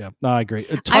hate it. Yeah, no, I agree.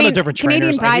 A ton of different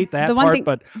trainers. I hate that part,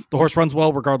 but the horse runs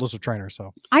well regardless of trainer.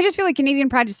 So I just feel like Canadian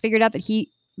Pride just figured out that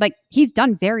he's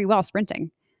done very well sprinting,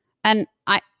 and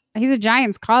he's a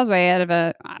Giants Causeway out of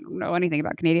I don't know anything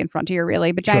about Canadian Frontier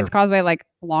really, but Giants Causeway like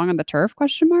long on the turf ?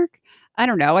 I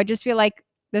don't know. I just feel like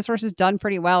this horse has done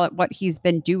pretty well at what he's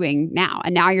been doing now,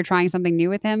 and now you're trying something new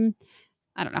with him.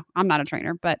 I don't know. I'm not a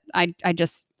trainer, but I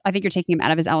think you're taking him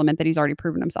out of his element that he's already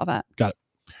proven himself at. Got it.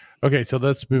 Okay, so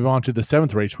let's move on to the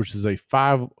 7th race, which is a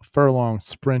 5-furlong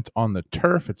sprint on the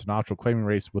turf. It's an optional claiming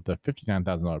race with a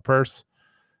 $59,000 purse.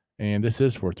 And this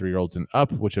is for 3-year-olds and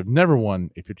up, which have never won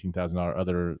a $15,000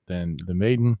 other than the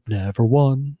maiden. Never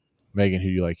won. Megan, who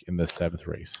do you like in the 7th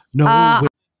race? No.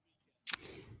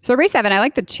 So race 7, I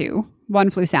like the 2,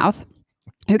 One Flew South.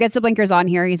 Who gets the blinkers on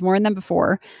here? He's worn them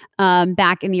before,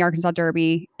 back in the Arkansas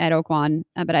Derby at Oaklawn.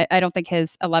 But I don't think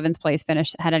his 11th place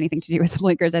finish had anything to do with the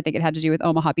blinkers. I think it had to do with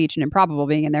Omaha Beach and Improbable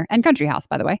being in there, and Country House,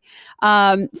 by the way.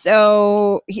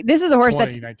 This is a horse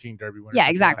that's 2019 Derby winner. Yeah,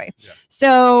 exactly. Yeah.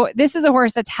 So this is a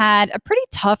horse that's had a pretty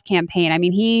tough campaign. I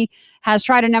mean, he has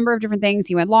tried a number of different things.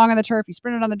 He went long on the turf. He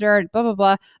sprinted on the dirt. Blah blah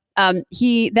blah.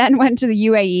 He then went to the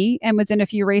UAE and was in a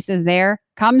few races there,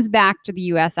 comes back to the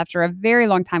US after a very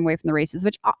long time away from the races,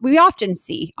 which we often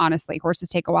see, honestly. Horses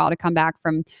take a while to come back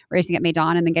from racing at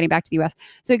Maidan and then getting back to the US.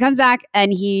 So he comes back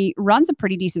and he runs a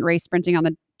pretty decent race sprinting on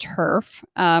the turf.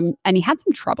 And he had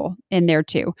some trouble in there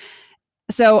too.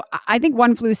 So I think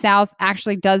One Flew South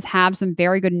actually does have some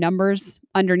very good numbers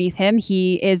underneath him.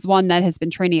 He is one that has been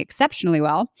training exceptionally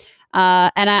well.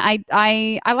 And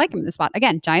I like him in this spot.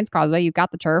 Again, Giants Causeway, you've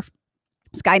got the turf.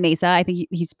 Sky Mesa, I think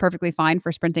he's perfectly fine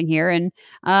for sprinting here. And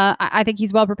I think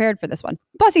he's well prepared for this one.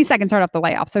 Plus, he's second start off the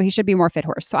layoff, so he should be more fit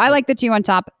horse. So I like the 2 on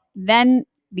top, then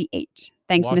the 8.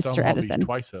 Thanks, Mr. Edison. Beach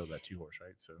twice, though, that 2 horse,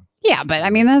 right? So yeah, but I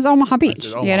mean, that's Omaha Beach,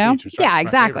 you know? Beach, yeah,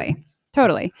 exactly.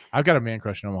 Totally. I've got a man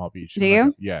crush in Omaha Beach. Do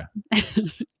you? Yeah.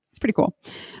 It's pretty cool.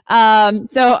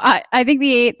 So I think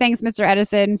the 8, thanks, Mr.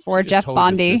 Edison, for Jeff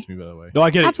Bondy. Me, by the way. No, I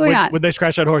get it. Absolutely not. When they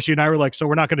scratched that horse, you and I were like, so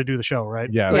we're not going to do the show, right?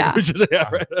 Yeah.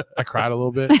 Right. I cried a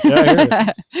little bit.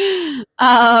 Yeah,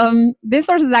 this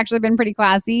horse has actually been pretty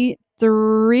classy.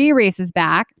 3 races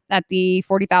back at the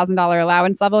 $40,000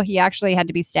 allowance level, he actually had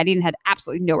to be steadied and had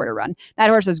absolutely nowhere to run. That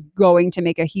horse is going to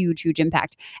make a huge, huge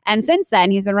impact. And since then,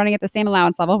 he's been running at the same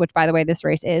allowance level, which, by the way, this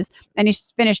race is, and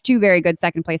he's finished 2 very good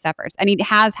second place efforts. And he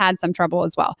has had some trouble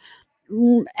as well.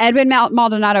 Edwin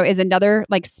Maldonado is another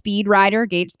speed rider,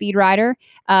 gate speed rider.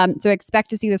 So expect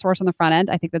to see this horse on the front end.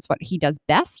 I think that's what he does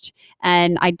best.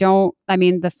 And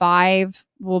the 5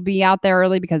 will be out there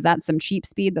early because that's some cheap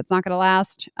speed that's not going to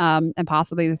last, and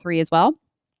possibly the 3 as well.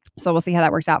 So we'll see how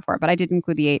that works out for it. But I did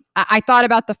include the 8. I thought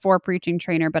about the 4 Preaching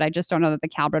Trainer, but I just don't know that the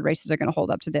Calbred races are going to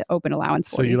hold up to the open allowance.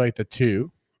 So you like the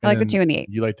 2? I like the 2 and the 8.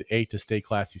 You like the 8 to stay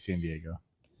classy, San Diego.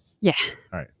 Yeah.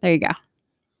 All right. There you go.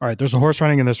 All right. There's a horse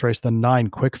running in this race, the 9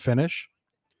 Quick Finish.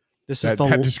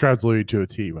 That describes Louis to a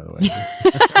T, by the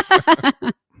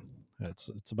way.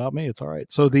 It's about me. It's all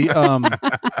right. So this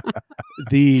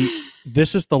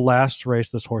is the last race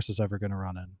this horse is ever going to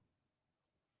run in,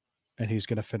 and he's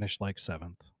going to finish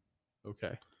 7th.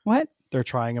 Okay. What? They're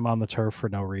trying him on the turf for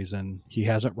no reason. He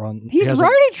hasn't run. He's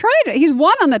already tried it. He's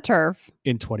won on the turf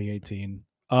in 2018.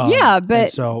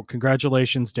 But so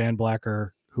congratulations, Dan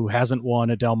Blacker, who hasn't won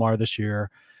at Del Mar this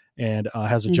year, and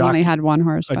has He's only had 1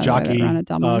 horse. A jockey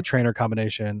trainer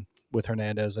combination with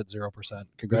Hernandez at 0%.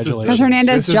 Congratulations. Because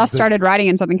Hernandez just started riding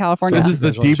in Southern California. So this is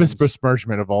the deepest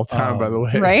besmirchment of all time, by the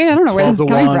way. Right? I don't know where this is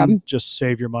coming from. Just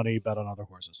save your money, bet on other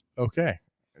horses. Okay.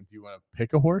 Do you want to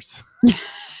pick a horse?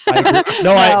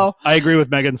 I agree with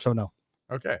Megan, so no.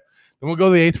 Okay. Then we'll go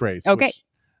to the 8th race. Okay.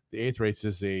 The 8th race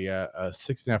is a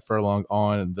 6.5 furlong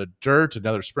on the dirt,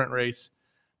 another sprint race.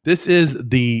 This is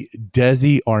the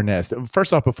Desi Arnaz.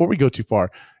 First off, before we go too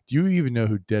far, do you even know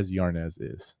who Desi Arnaz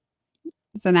is?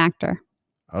 It's an actor.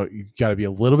 Oh, you got to be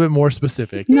a little bit more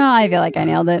specific. No, I feel like I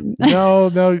nailed it. No.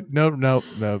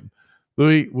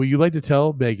 Louis, will you like to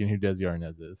tell Megan who Desi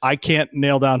Arnaz is? I can't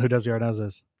nail down who Desi Arnaz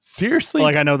is. Seriously?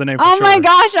 I know the name for sure. My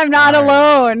gosh, I'm not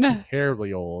alone.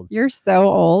 Terribly old. You're so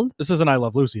old. This isn't I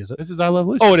Love Lucy, is it? This is I Love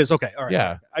Lucy. Oh, it is? Okay. All right.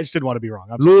 Yeah. I just didn't want to be wrong.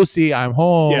 Lucy, I'm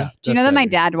home. Yeah. Do you know that my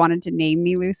dad wanted to name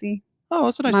me Lucy? Oh,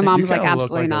 that's a nice My name. mom's like,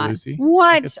 absolutely not.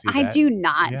 What? I do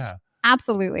not. Yeah.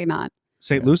 Absolutely not.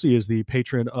 St. Lucy is the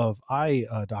patron of eye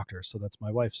doctors, so that's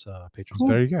my wife's patron. Cool.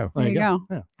 There you go. There you go.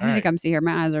 Yeah. I need to come see her.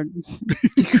 My eyes are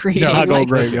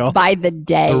degrading by the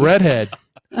day. The redhead.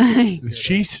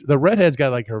 The redhead's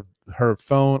got her her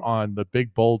phone on the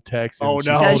big bold text. And Oh, she's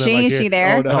no. Does holding it she? Is she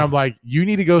there? Oh, no. And I'm like, you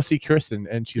need to go see Kristen.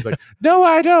 And she's like, no,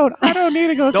 I don't. I don't need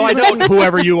to go see No, I Kristen. don't.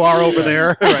 Whoever you are over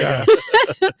there. Right.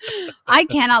 I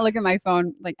cannot look at my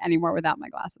phone like anymore without my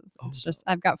glasses. It's just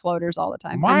I've got floaters all the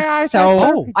time. My eyes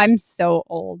I'm so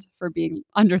old for being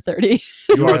under 30.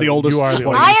 You are the oldest. You are the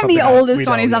 20 I am something. the oldest We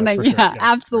know, 20 yes, something. for sure. Yeah, Yes, for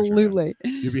sure. absolutely.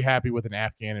 You'd be happy with an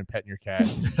Afghan and petting your cat.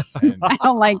 And I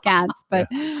don't like cats, but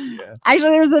actually,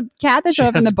 there was a cat that showed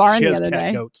up in the barn She the has other cat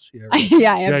day. Goats. Yeah, right.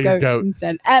 Yeah, I have Yeah, your goats goat.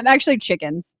 instead. Actually,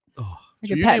 chickens. Oh, I so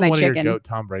could you pet name my one of your chicken. goat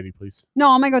Tom Brady, please. No,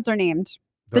 all my goats are named.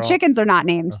 They're The all- chickens are not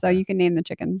named, so Okay. you can name the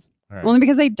chickens. all right. Only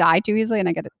because they die too easily, and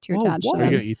I get too Oh, attached what? to Are you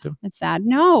them. gonna eat them? It's sad.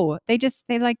 No, they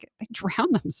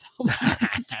drown themselves.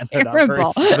 It's They're not very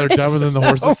terrible. smart. They're dumber than the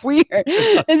It's so horses? weird.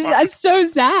 That's It's so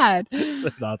sad.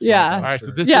 That's Yeah. All right,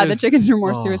 so this Yeah, the is chickens are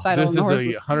more Oh, suicidal this than the is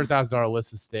horses. a $100,000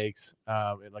 list of stakes.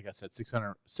 Like I said,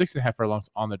 6.5 furlongs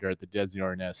on the dirt, the Des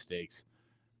Arnaz Stakes.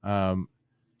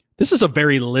 This is a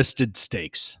very listed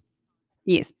stakes.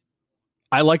 Yes.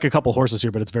 I like a couple horses here,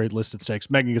 but it's very listed stakes.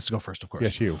 Megan gets to go first, of course.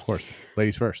 Yes, you, of course.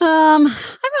 Ladies first. I'm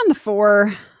on the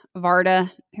 4 Varda,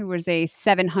 who was a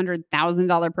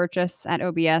 $700,000 purchase at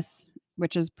OBS,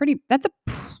 which is that's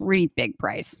a pretty big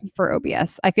price for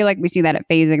OBS. I feel like we see that at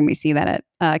Phasing and we see that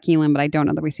at Keeneland, but I don't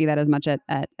know that we see that as much at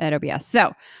OBS.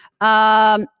 So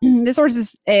this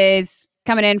horse is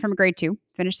coming in from a grade 2,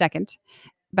 finished second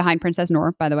behind Princess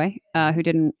Noor, by the way, who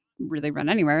didn't really run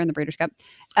anywhere in the Breeders' Cup.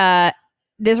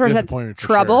 This horse had Disappointed for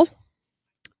trouble sure.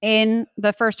 in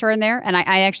the first turn there, and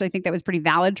I actually think that was pretty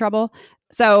valid trouble.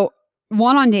 So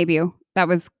one on debut that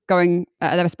was going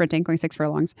that was sprinting, going 6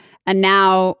 furlongs, and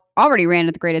now already ran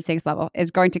at the graded stakes level, is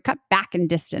going to cut back in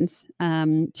distance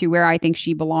to where I think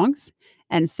she belongs.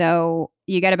 And so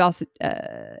you get Abel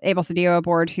Cedillo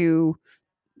aboard, who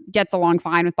gets along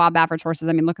fine with Bob Baffert's horses.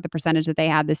 I mean, look at the percentage that they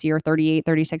had this year, 38,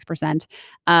 36%.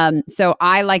 So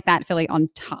I like that filly on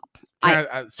top.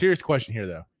 Serious question here,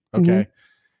 though. Mhm. Okay.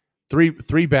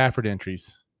 Three Baffert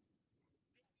entries.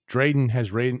 Drayden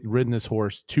has ridden this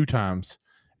horse 2 times,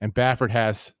 and Baffert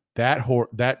has that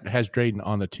has Drayden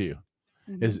on the 2.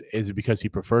 Mhm. Is it because he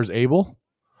prefers Abel,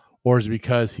 or is it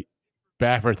because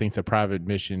Baffert thinks a Private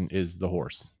Mission is the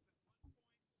horse?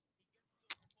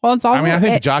 Well, it's all. I mean, I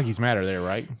think the jockeys matter there,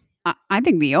 right? I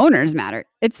think the owners matter.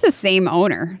 It's the same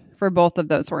owner for both of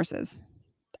those horses,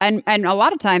 and a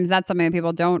lot of times that's something that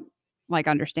people don't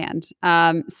understand.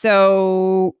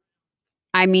 So,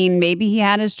 I mean, maybe he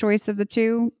had his choice of the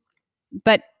 2,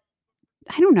 but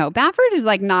I don't know. Baffert is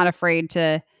not afraid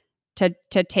to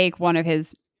take one of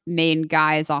his main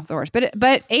guys off the horse,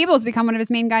 but Abel's become one of his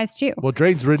main guys too. Well,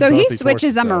 Drayden's ridden So both he these switches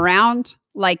horses, them though. around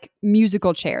like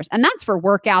musical chairs, and that's for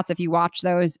workouts if you watch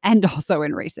those, and also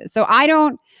in races. So I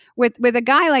don't with a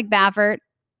guy like Baffert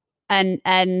and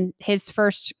his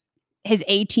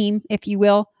A team, if you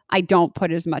will. I don't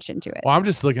put as much into it. Well, I'm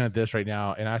just looking at this right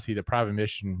now, and I see the Private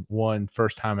Mission won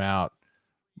first time out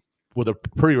with a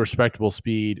pretty respectable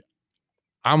speed.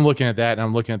 I'm looking at that, and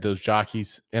I'm looking at those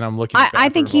jockeys, and I'm looking at I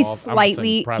think he's involved. I'm saying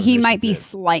slightly, Private he might Mission's be it.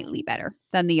 slightly better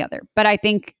than the other. But I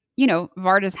think,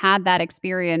 Varda's had that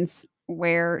experience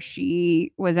where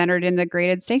she was entered in the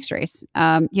graded stakes race.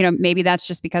 Maybe that's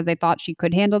just because they thought she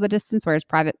could handle the distance, whereas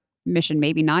Private Mission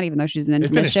maybe not, even though she's an They into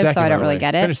finished mischief, so second, I by don't the really way.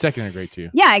 get it. Finished second in grade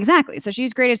 2. Yeah, exactly. So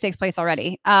she's graded stakes place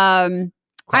already. I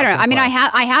don't know. I mean, I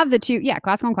have the 2. Yeah,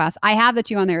 class on class. I have the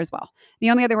 2 on there as well. The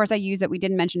only other horse I use that we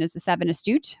didn't mention is the 7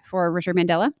 Astute for Richard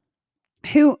Mandela,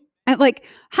 who has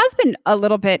been a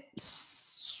little bit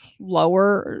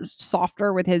slower,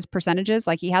 softer with his percentages.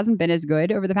 He hasn't been as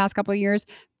good over the past couple of years.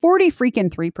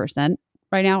 3%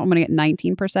 right now. I'm going to get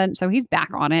 19%. So he's back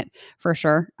on it for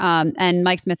sure. And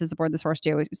Mike Smith is aboard this horse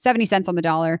too. 70 cents on the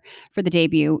dollar for the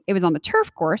debut. It was on the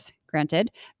turf course, granted,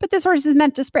 but this horse is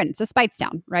meant to sprint. It's a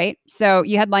Speightstown, right? So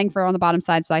you had Langford on the bottom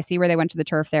side. So I see where they went to the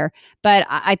turf there. But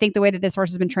I think the way that this horse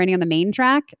has been training on the main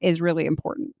track is really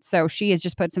important. So she has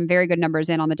just put some very good numbers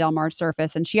in on the Del Mar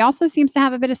surface. And she also seems to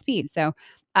have a bit of speed. So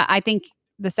I think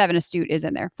the 7 Astute is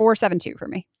in there. 4.72 for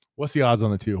me. What's the odds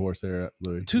on the 2 horse there,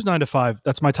 Louis? 2's 9 to 5.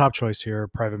 That's my top choice here.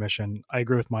 Private Mission. I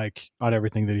agree with Mike on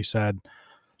everything that he said.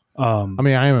 I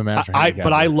mean, I am a master handicapper.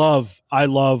 But I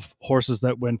love horses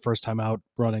that win first time out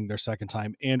running their second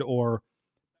time, and or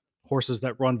horses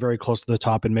that run very close to the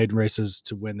top in maiden races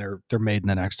to win their maiden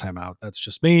the next time out. That's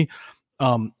just me.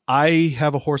 I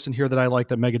have a horse in here that I like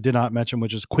that Megan did not mention,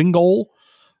 which is Quingole,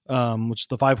 which is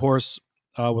the 5 horse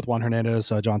with Juan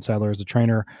Hernandez, John Sadler as a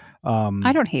trainer.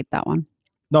 I don't hate that one.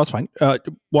 No, it's fine.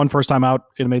 Won first time out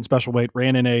in a maiden special weight,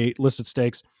 ran in a listed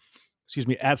stakes,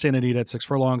 at Santa Anita at 6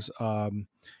 furlongs.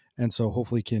 And so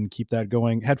hopefully can keep that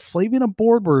going. Had Flavian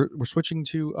aboard. We're switching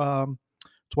to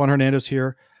Juan Hernandez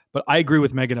here. But I agree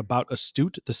with Megan about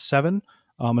Astute, the 7.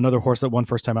 Another horse that won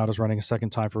first time out is running a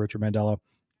second time for Richard Mandella.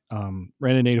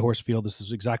 Ran an 8-horse field. This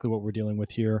is exactly what we're dealing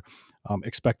with here.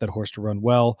 Expect that horse to run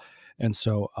well. And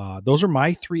so those are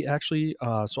my 3 actually.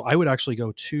 So I would actually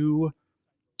go 2.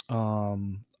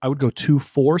 I would go 2,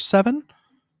 4, 7.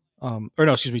 Or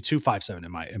no, excuse me, 2, 5, 7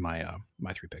 in my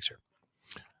 3 picks here.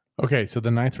 Okay, so the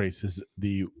 9th race is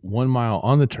the 1 mile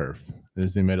on the turf. It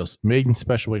is the maiden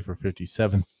special weight for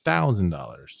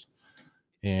 $57,000.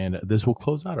 And this will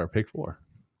close out our pick 4.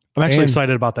 I'm actually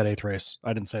excited about that 8th race.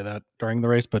 I didn't say that during the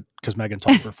race, but because Megan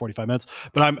talked for 45 minutes.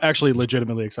 But I'm actually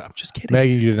legitimately excited. I'm just kidding.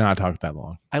 Megan, you did not talk that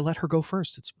long. I let her go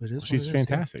first. She's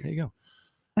fantastic. There you go.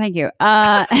 Thank you.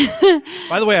 By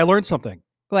the way, I learned something.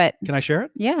 What? Can I share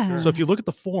it? Yeah. Sure. So if you look at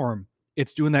the form,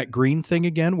 it's doing that green thing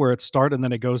again where it starts and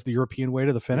then it goes the European way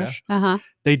to the finish. Yeah. Uh-huh.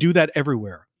 They do that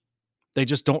everywhere. They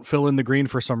just don't fill in the green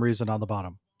for some reason on the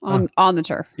bottom. On the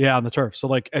turf. Yeah, on the turf. So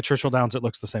like at Churchill Downs, it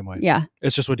looks the same way. Yeah.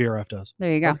 It's just what DRF does.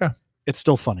 There you go. Okay. It's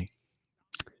still funny.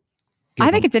 I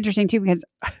think it's interesting too because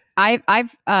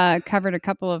I've covered a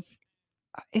couple of.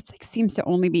 It's like seems to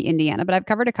only be Indiana, but I've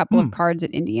covered a couple of cards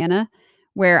at Indiana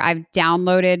where I've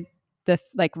downloaded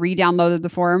re-downloaded the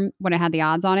form when it had the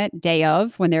odds on it day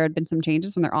of when there had been some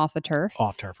changes when they're off the turf.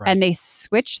 Off turf, right? And they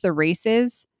switched the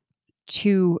races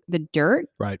to the dirt.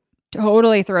 Right.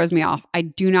 Totally throws me off. I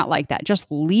do not like that. Just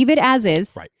leave it as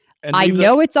is. Right. And I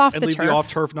know it's off the leave turf. the off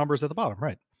turf numbers at the bottom,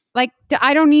 right? Like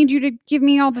I don't need you to give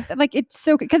me all the it's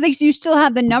so because you still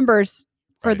have the numbers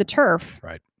for the turf,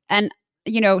 right? And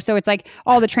so it's like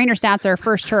all the trainer stats are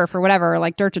first turf or whatever,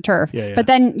 like dirt to turf. Yeah. But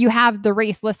then you have the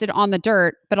race listed on the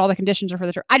dirt, but all the conditions are for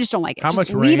the turf. I just don't like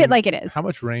it. Leave it like it is. How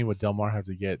much rain would Del Mar have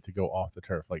to get to go off the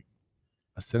turf? Like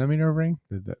a centimeter of rain?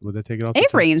 Would that take it off?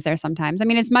 It rains there sometimes. I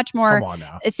mean, it's much more. Come on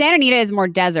now. Santa Anita is more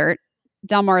desert.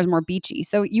 Del Mar is more beachy,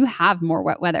 so you have more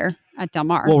wet weather at Del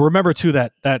Mar. Well, remember too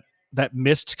that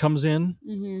mist comes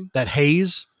in, that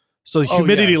haze. So the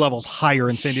humidity level's higher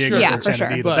in San Diego than Santa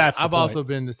Anita. But that's I've also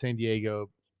been to San Diego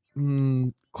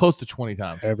close to 20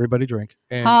 times. Everybody drink.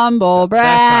 And humble brag.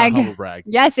 That's not humble brag.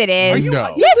 Yes, it is.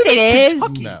 No. Yes, it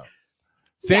is. No.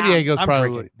 San Diego's I'm probably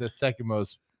drinking. the second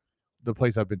most, the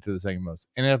place I've been to the second most.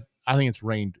 And I think it's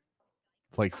rained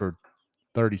like for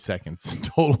 30 seconds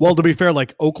total. Well, to be fair,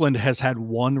 like Oakland has had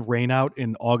one rain out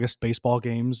in August baseball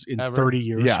games in 30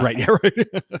 years. Yeah. Right. Yeah. Right.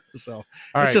 So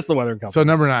it's just the weather. So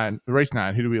number 9, race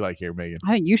 9. Who do we like here, Megan?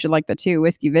 I think you should like the 2,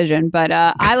 Whiskey Vision, but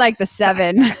I like the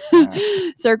 7,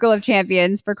 Circle of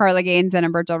Champions for Carla Gaines and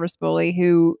Umberto Rispoli,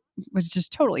 who was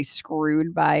just totally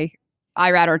screwed by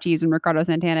Irad Ortiz and Ricardo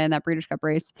Santana in that Breeders' Cup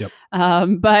race. Yep.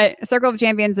 But Circle of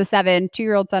Champions, the 7,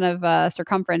 2-year-old son of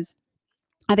Circumference.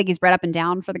 I think he's bred up and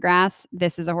down for the grass.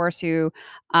 This is a horse who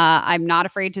I'm not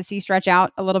afraid to see stretch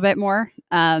out a little bit more.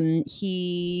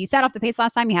 He sat off the pace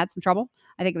last time. He had some trouble.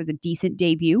 I think it was a decent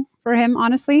debut for him,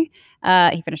 honestly.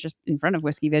 He finished just in front of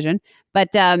Whiskey Vision.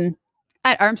 But, I'm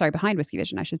sorry, behind Whiskey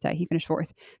Vision, I should say. He finished 4th.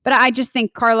 But I just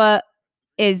think Carla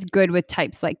is good with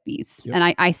types like these. Yep.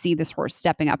 And I see this horse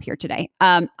stepping up here today.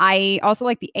 I also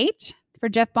like the 8 for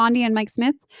Jeff Bondy and Mike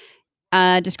Smith.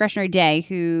 Discretionary Day,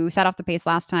 who sat off the pace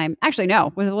last time. Actually,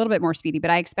 no, was a little bit more speedy, but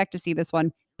I expect to see this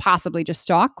one possibly just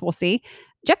stalk. We'll see.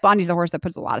 Jeff Bondy's a horse that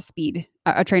puts a lot of speed,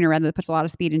 a trainer rather, that puts a lot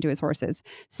of speed into his horses.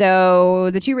 So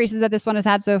the 2 races that this one has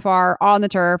had so far on the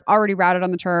turf, already routed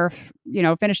on the turf,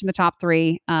 finished in the top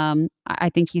 3. I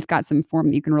think he's got some form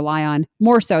that you can rely on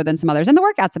more so than some others. And the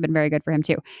workouts have been very good for him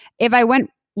too. If I went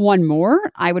one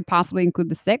more, I would possibly include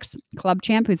the 6, Club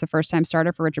Champ, who's a first-time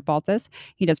starter for Richard Baltas.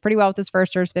 He does pretty well with his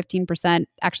firsters, 15%,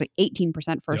 actually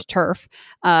 18% first turf.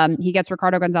 He gets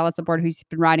Ricardo Gonzalez aboard, who's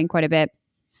been riding quite a bit.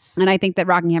 And I think that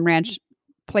Rockingham Ranch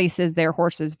places their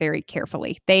horses very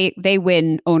carefully. They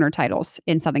win owner titles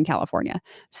in Southern California.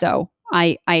 So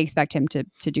I expect him to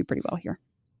do pretty well here.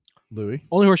 Louis?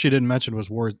 Only horse you didn't mention was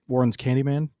Warren's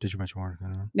Candyman. Did you mention Warren's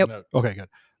Candyman? Nope. No. Okay, good.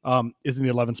 Is in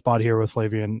the 11th spot here with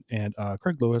Flavian and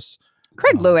Craig Lewis.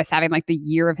 Craig Lewis having like the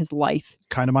year of his life.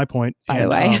 Kind of my point. By the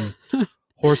way.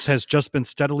 Horse has just been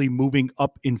steadily moving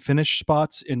up in finish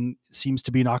spots and seems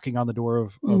to be knocking on the door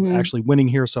of actually winning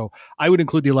here. So I would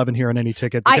include the 11 here in any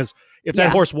ticket because if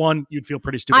that horse won, you'd feel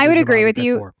pretty stupid. I would agree with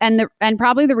you. And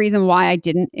probably the reason why I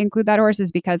didn't include that horse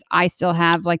is because I still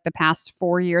have like the past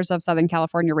 4 years of Southern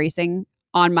California racing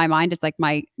on my mind. It's like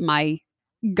my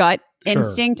gut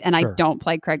instinct, and I don't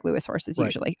play Craig Lewis horses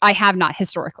usually. I have not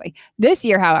historically. This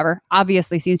year, however,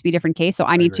 obviously seems to be a different case, so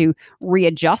I need to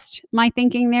readjust my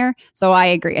thinking there. So I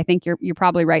agree. I think you're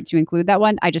probably right to include that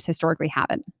one. I just historically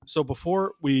haven't. So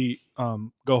before we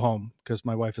go home, because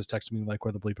my wife is texting me like,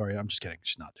 where the bleep are you? I'm just kidding.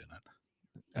 She's not doing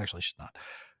that. Actually, she's not.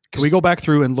 Can we go back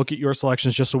through and look at your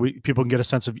selections just so people can get a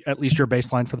sense of at least your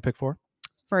baseline for the pick 4?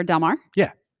 For Del Mar?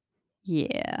 Yeah.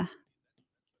 Yeah.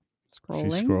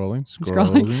 Scrolling. She's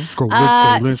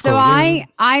scrolling. So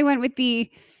I went with the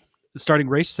starting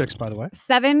race 6, by the way.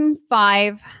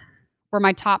 7-5 were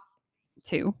my top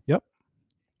 2. Yep.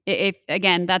 If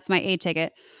again, that's my A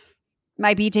ticket.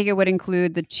 My B ticket would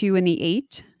include the 2 and the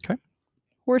 8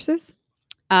 horses.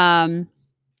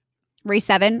 Race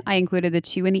 7, I included the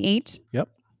 2 and the 8. Yep.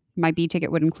 My B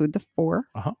ticket would include the 4.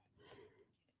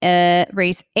 Uh-huh.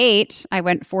 Race 8, I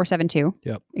went 4-7-2.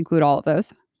 Yep. Include all of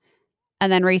those.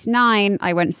 And then race 9,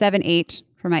 I went 7-8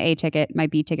 for my A ticket. My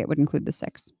B ticket would include the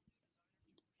 6.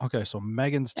 Okay, so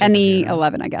Megan's ticket and the here,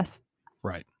 11, I guess.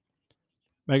 Right.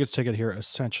 Megan's ticket here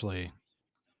essentially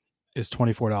is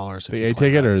 $24. The A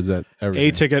ticket, or is that everything?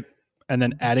 A ticket, and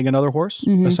then adding another horse,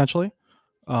 essentially.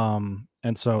 And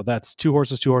so that's 2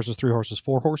 horses, 3 horses,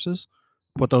 4 horses.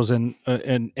 Put those in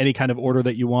any kind of order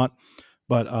that you want.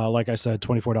 But like I said,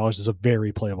 $24 is a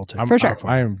very playable ticket. For sure.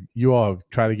 You all have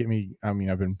tried to get me. I mean,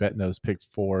 I've been betting those pick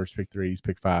 4s, pick 3s,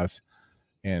 pick 5s,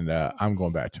 and I'm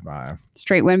going back to my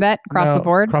straight win bet across the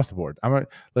board. Across the board.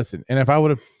 Listen, and if I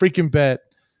would have freaking bet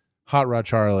Hot Rod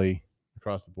Charlie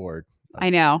across the board, I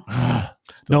know.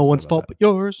 No one's fault but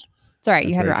yours. It's all right.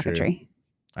 You had Rocketry.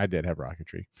 I did have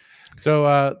Rocketry.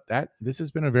 So this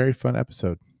has been a very fun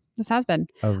episode. This has been.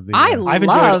 I've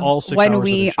enjoyed all 6 when hours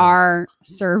we of the are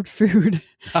served food.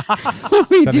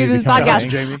 We do this podcast.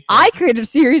 Jamie. I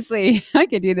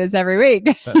could do this every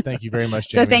week. Thank you very much,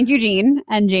 Jamie. So thank you, Gene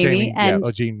and Jamie and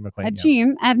Gene McLean,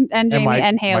 Gene and Jamie Mike,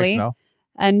 and Haley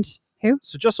and who?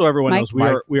 So just so everyone knows,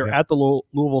 we are at the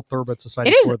Louisville Thoroughbred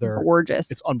Society. It is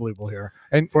gorgeous. It's unbelievable here,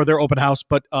 and for their open house.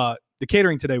 But the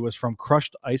catering today was from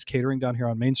Crushed Ice Catering down here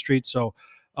on Main Street. So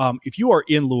if you are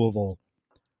in Louisville,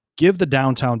 give the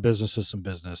downtown businesses some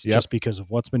business just because of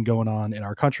what's been going on in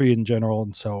our country in general.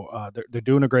 And so they're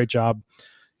doing a great job.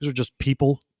 These are just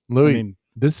people. Louis,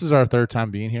 this is our 3rd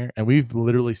time being here, and we've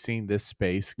literally seen this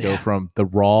space go from the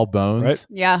raw bones. Right?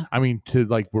 Yeah. I mean, to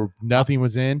like where nothing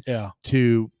was in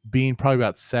to being probably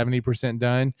about 70%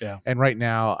 done. Yeah. And right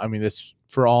now, I mean, this,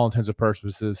 for all intents and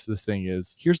purposes, this thing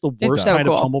is. Here's the worst kind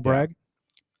of humble brag.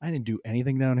 I didn't do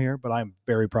anything down here, but I'm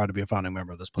very proud to be a founding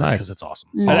member of this place because it's awesome.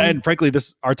 And frankly,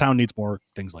 our town needs more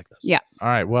things like this. Yeah. All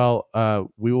right. Well,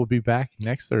 we will be back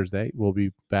next Thursday. We'll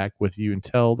be back with you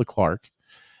until the Clark.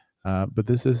 But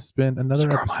this has been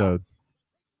another episode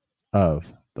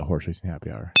of the Horse Racing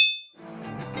Happy Hour.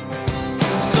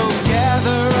 So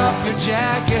gather up your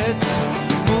jackets,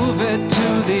 move it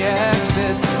to the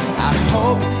exits. I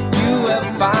hope you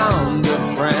have found a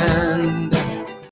friend.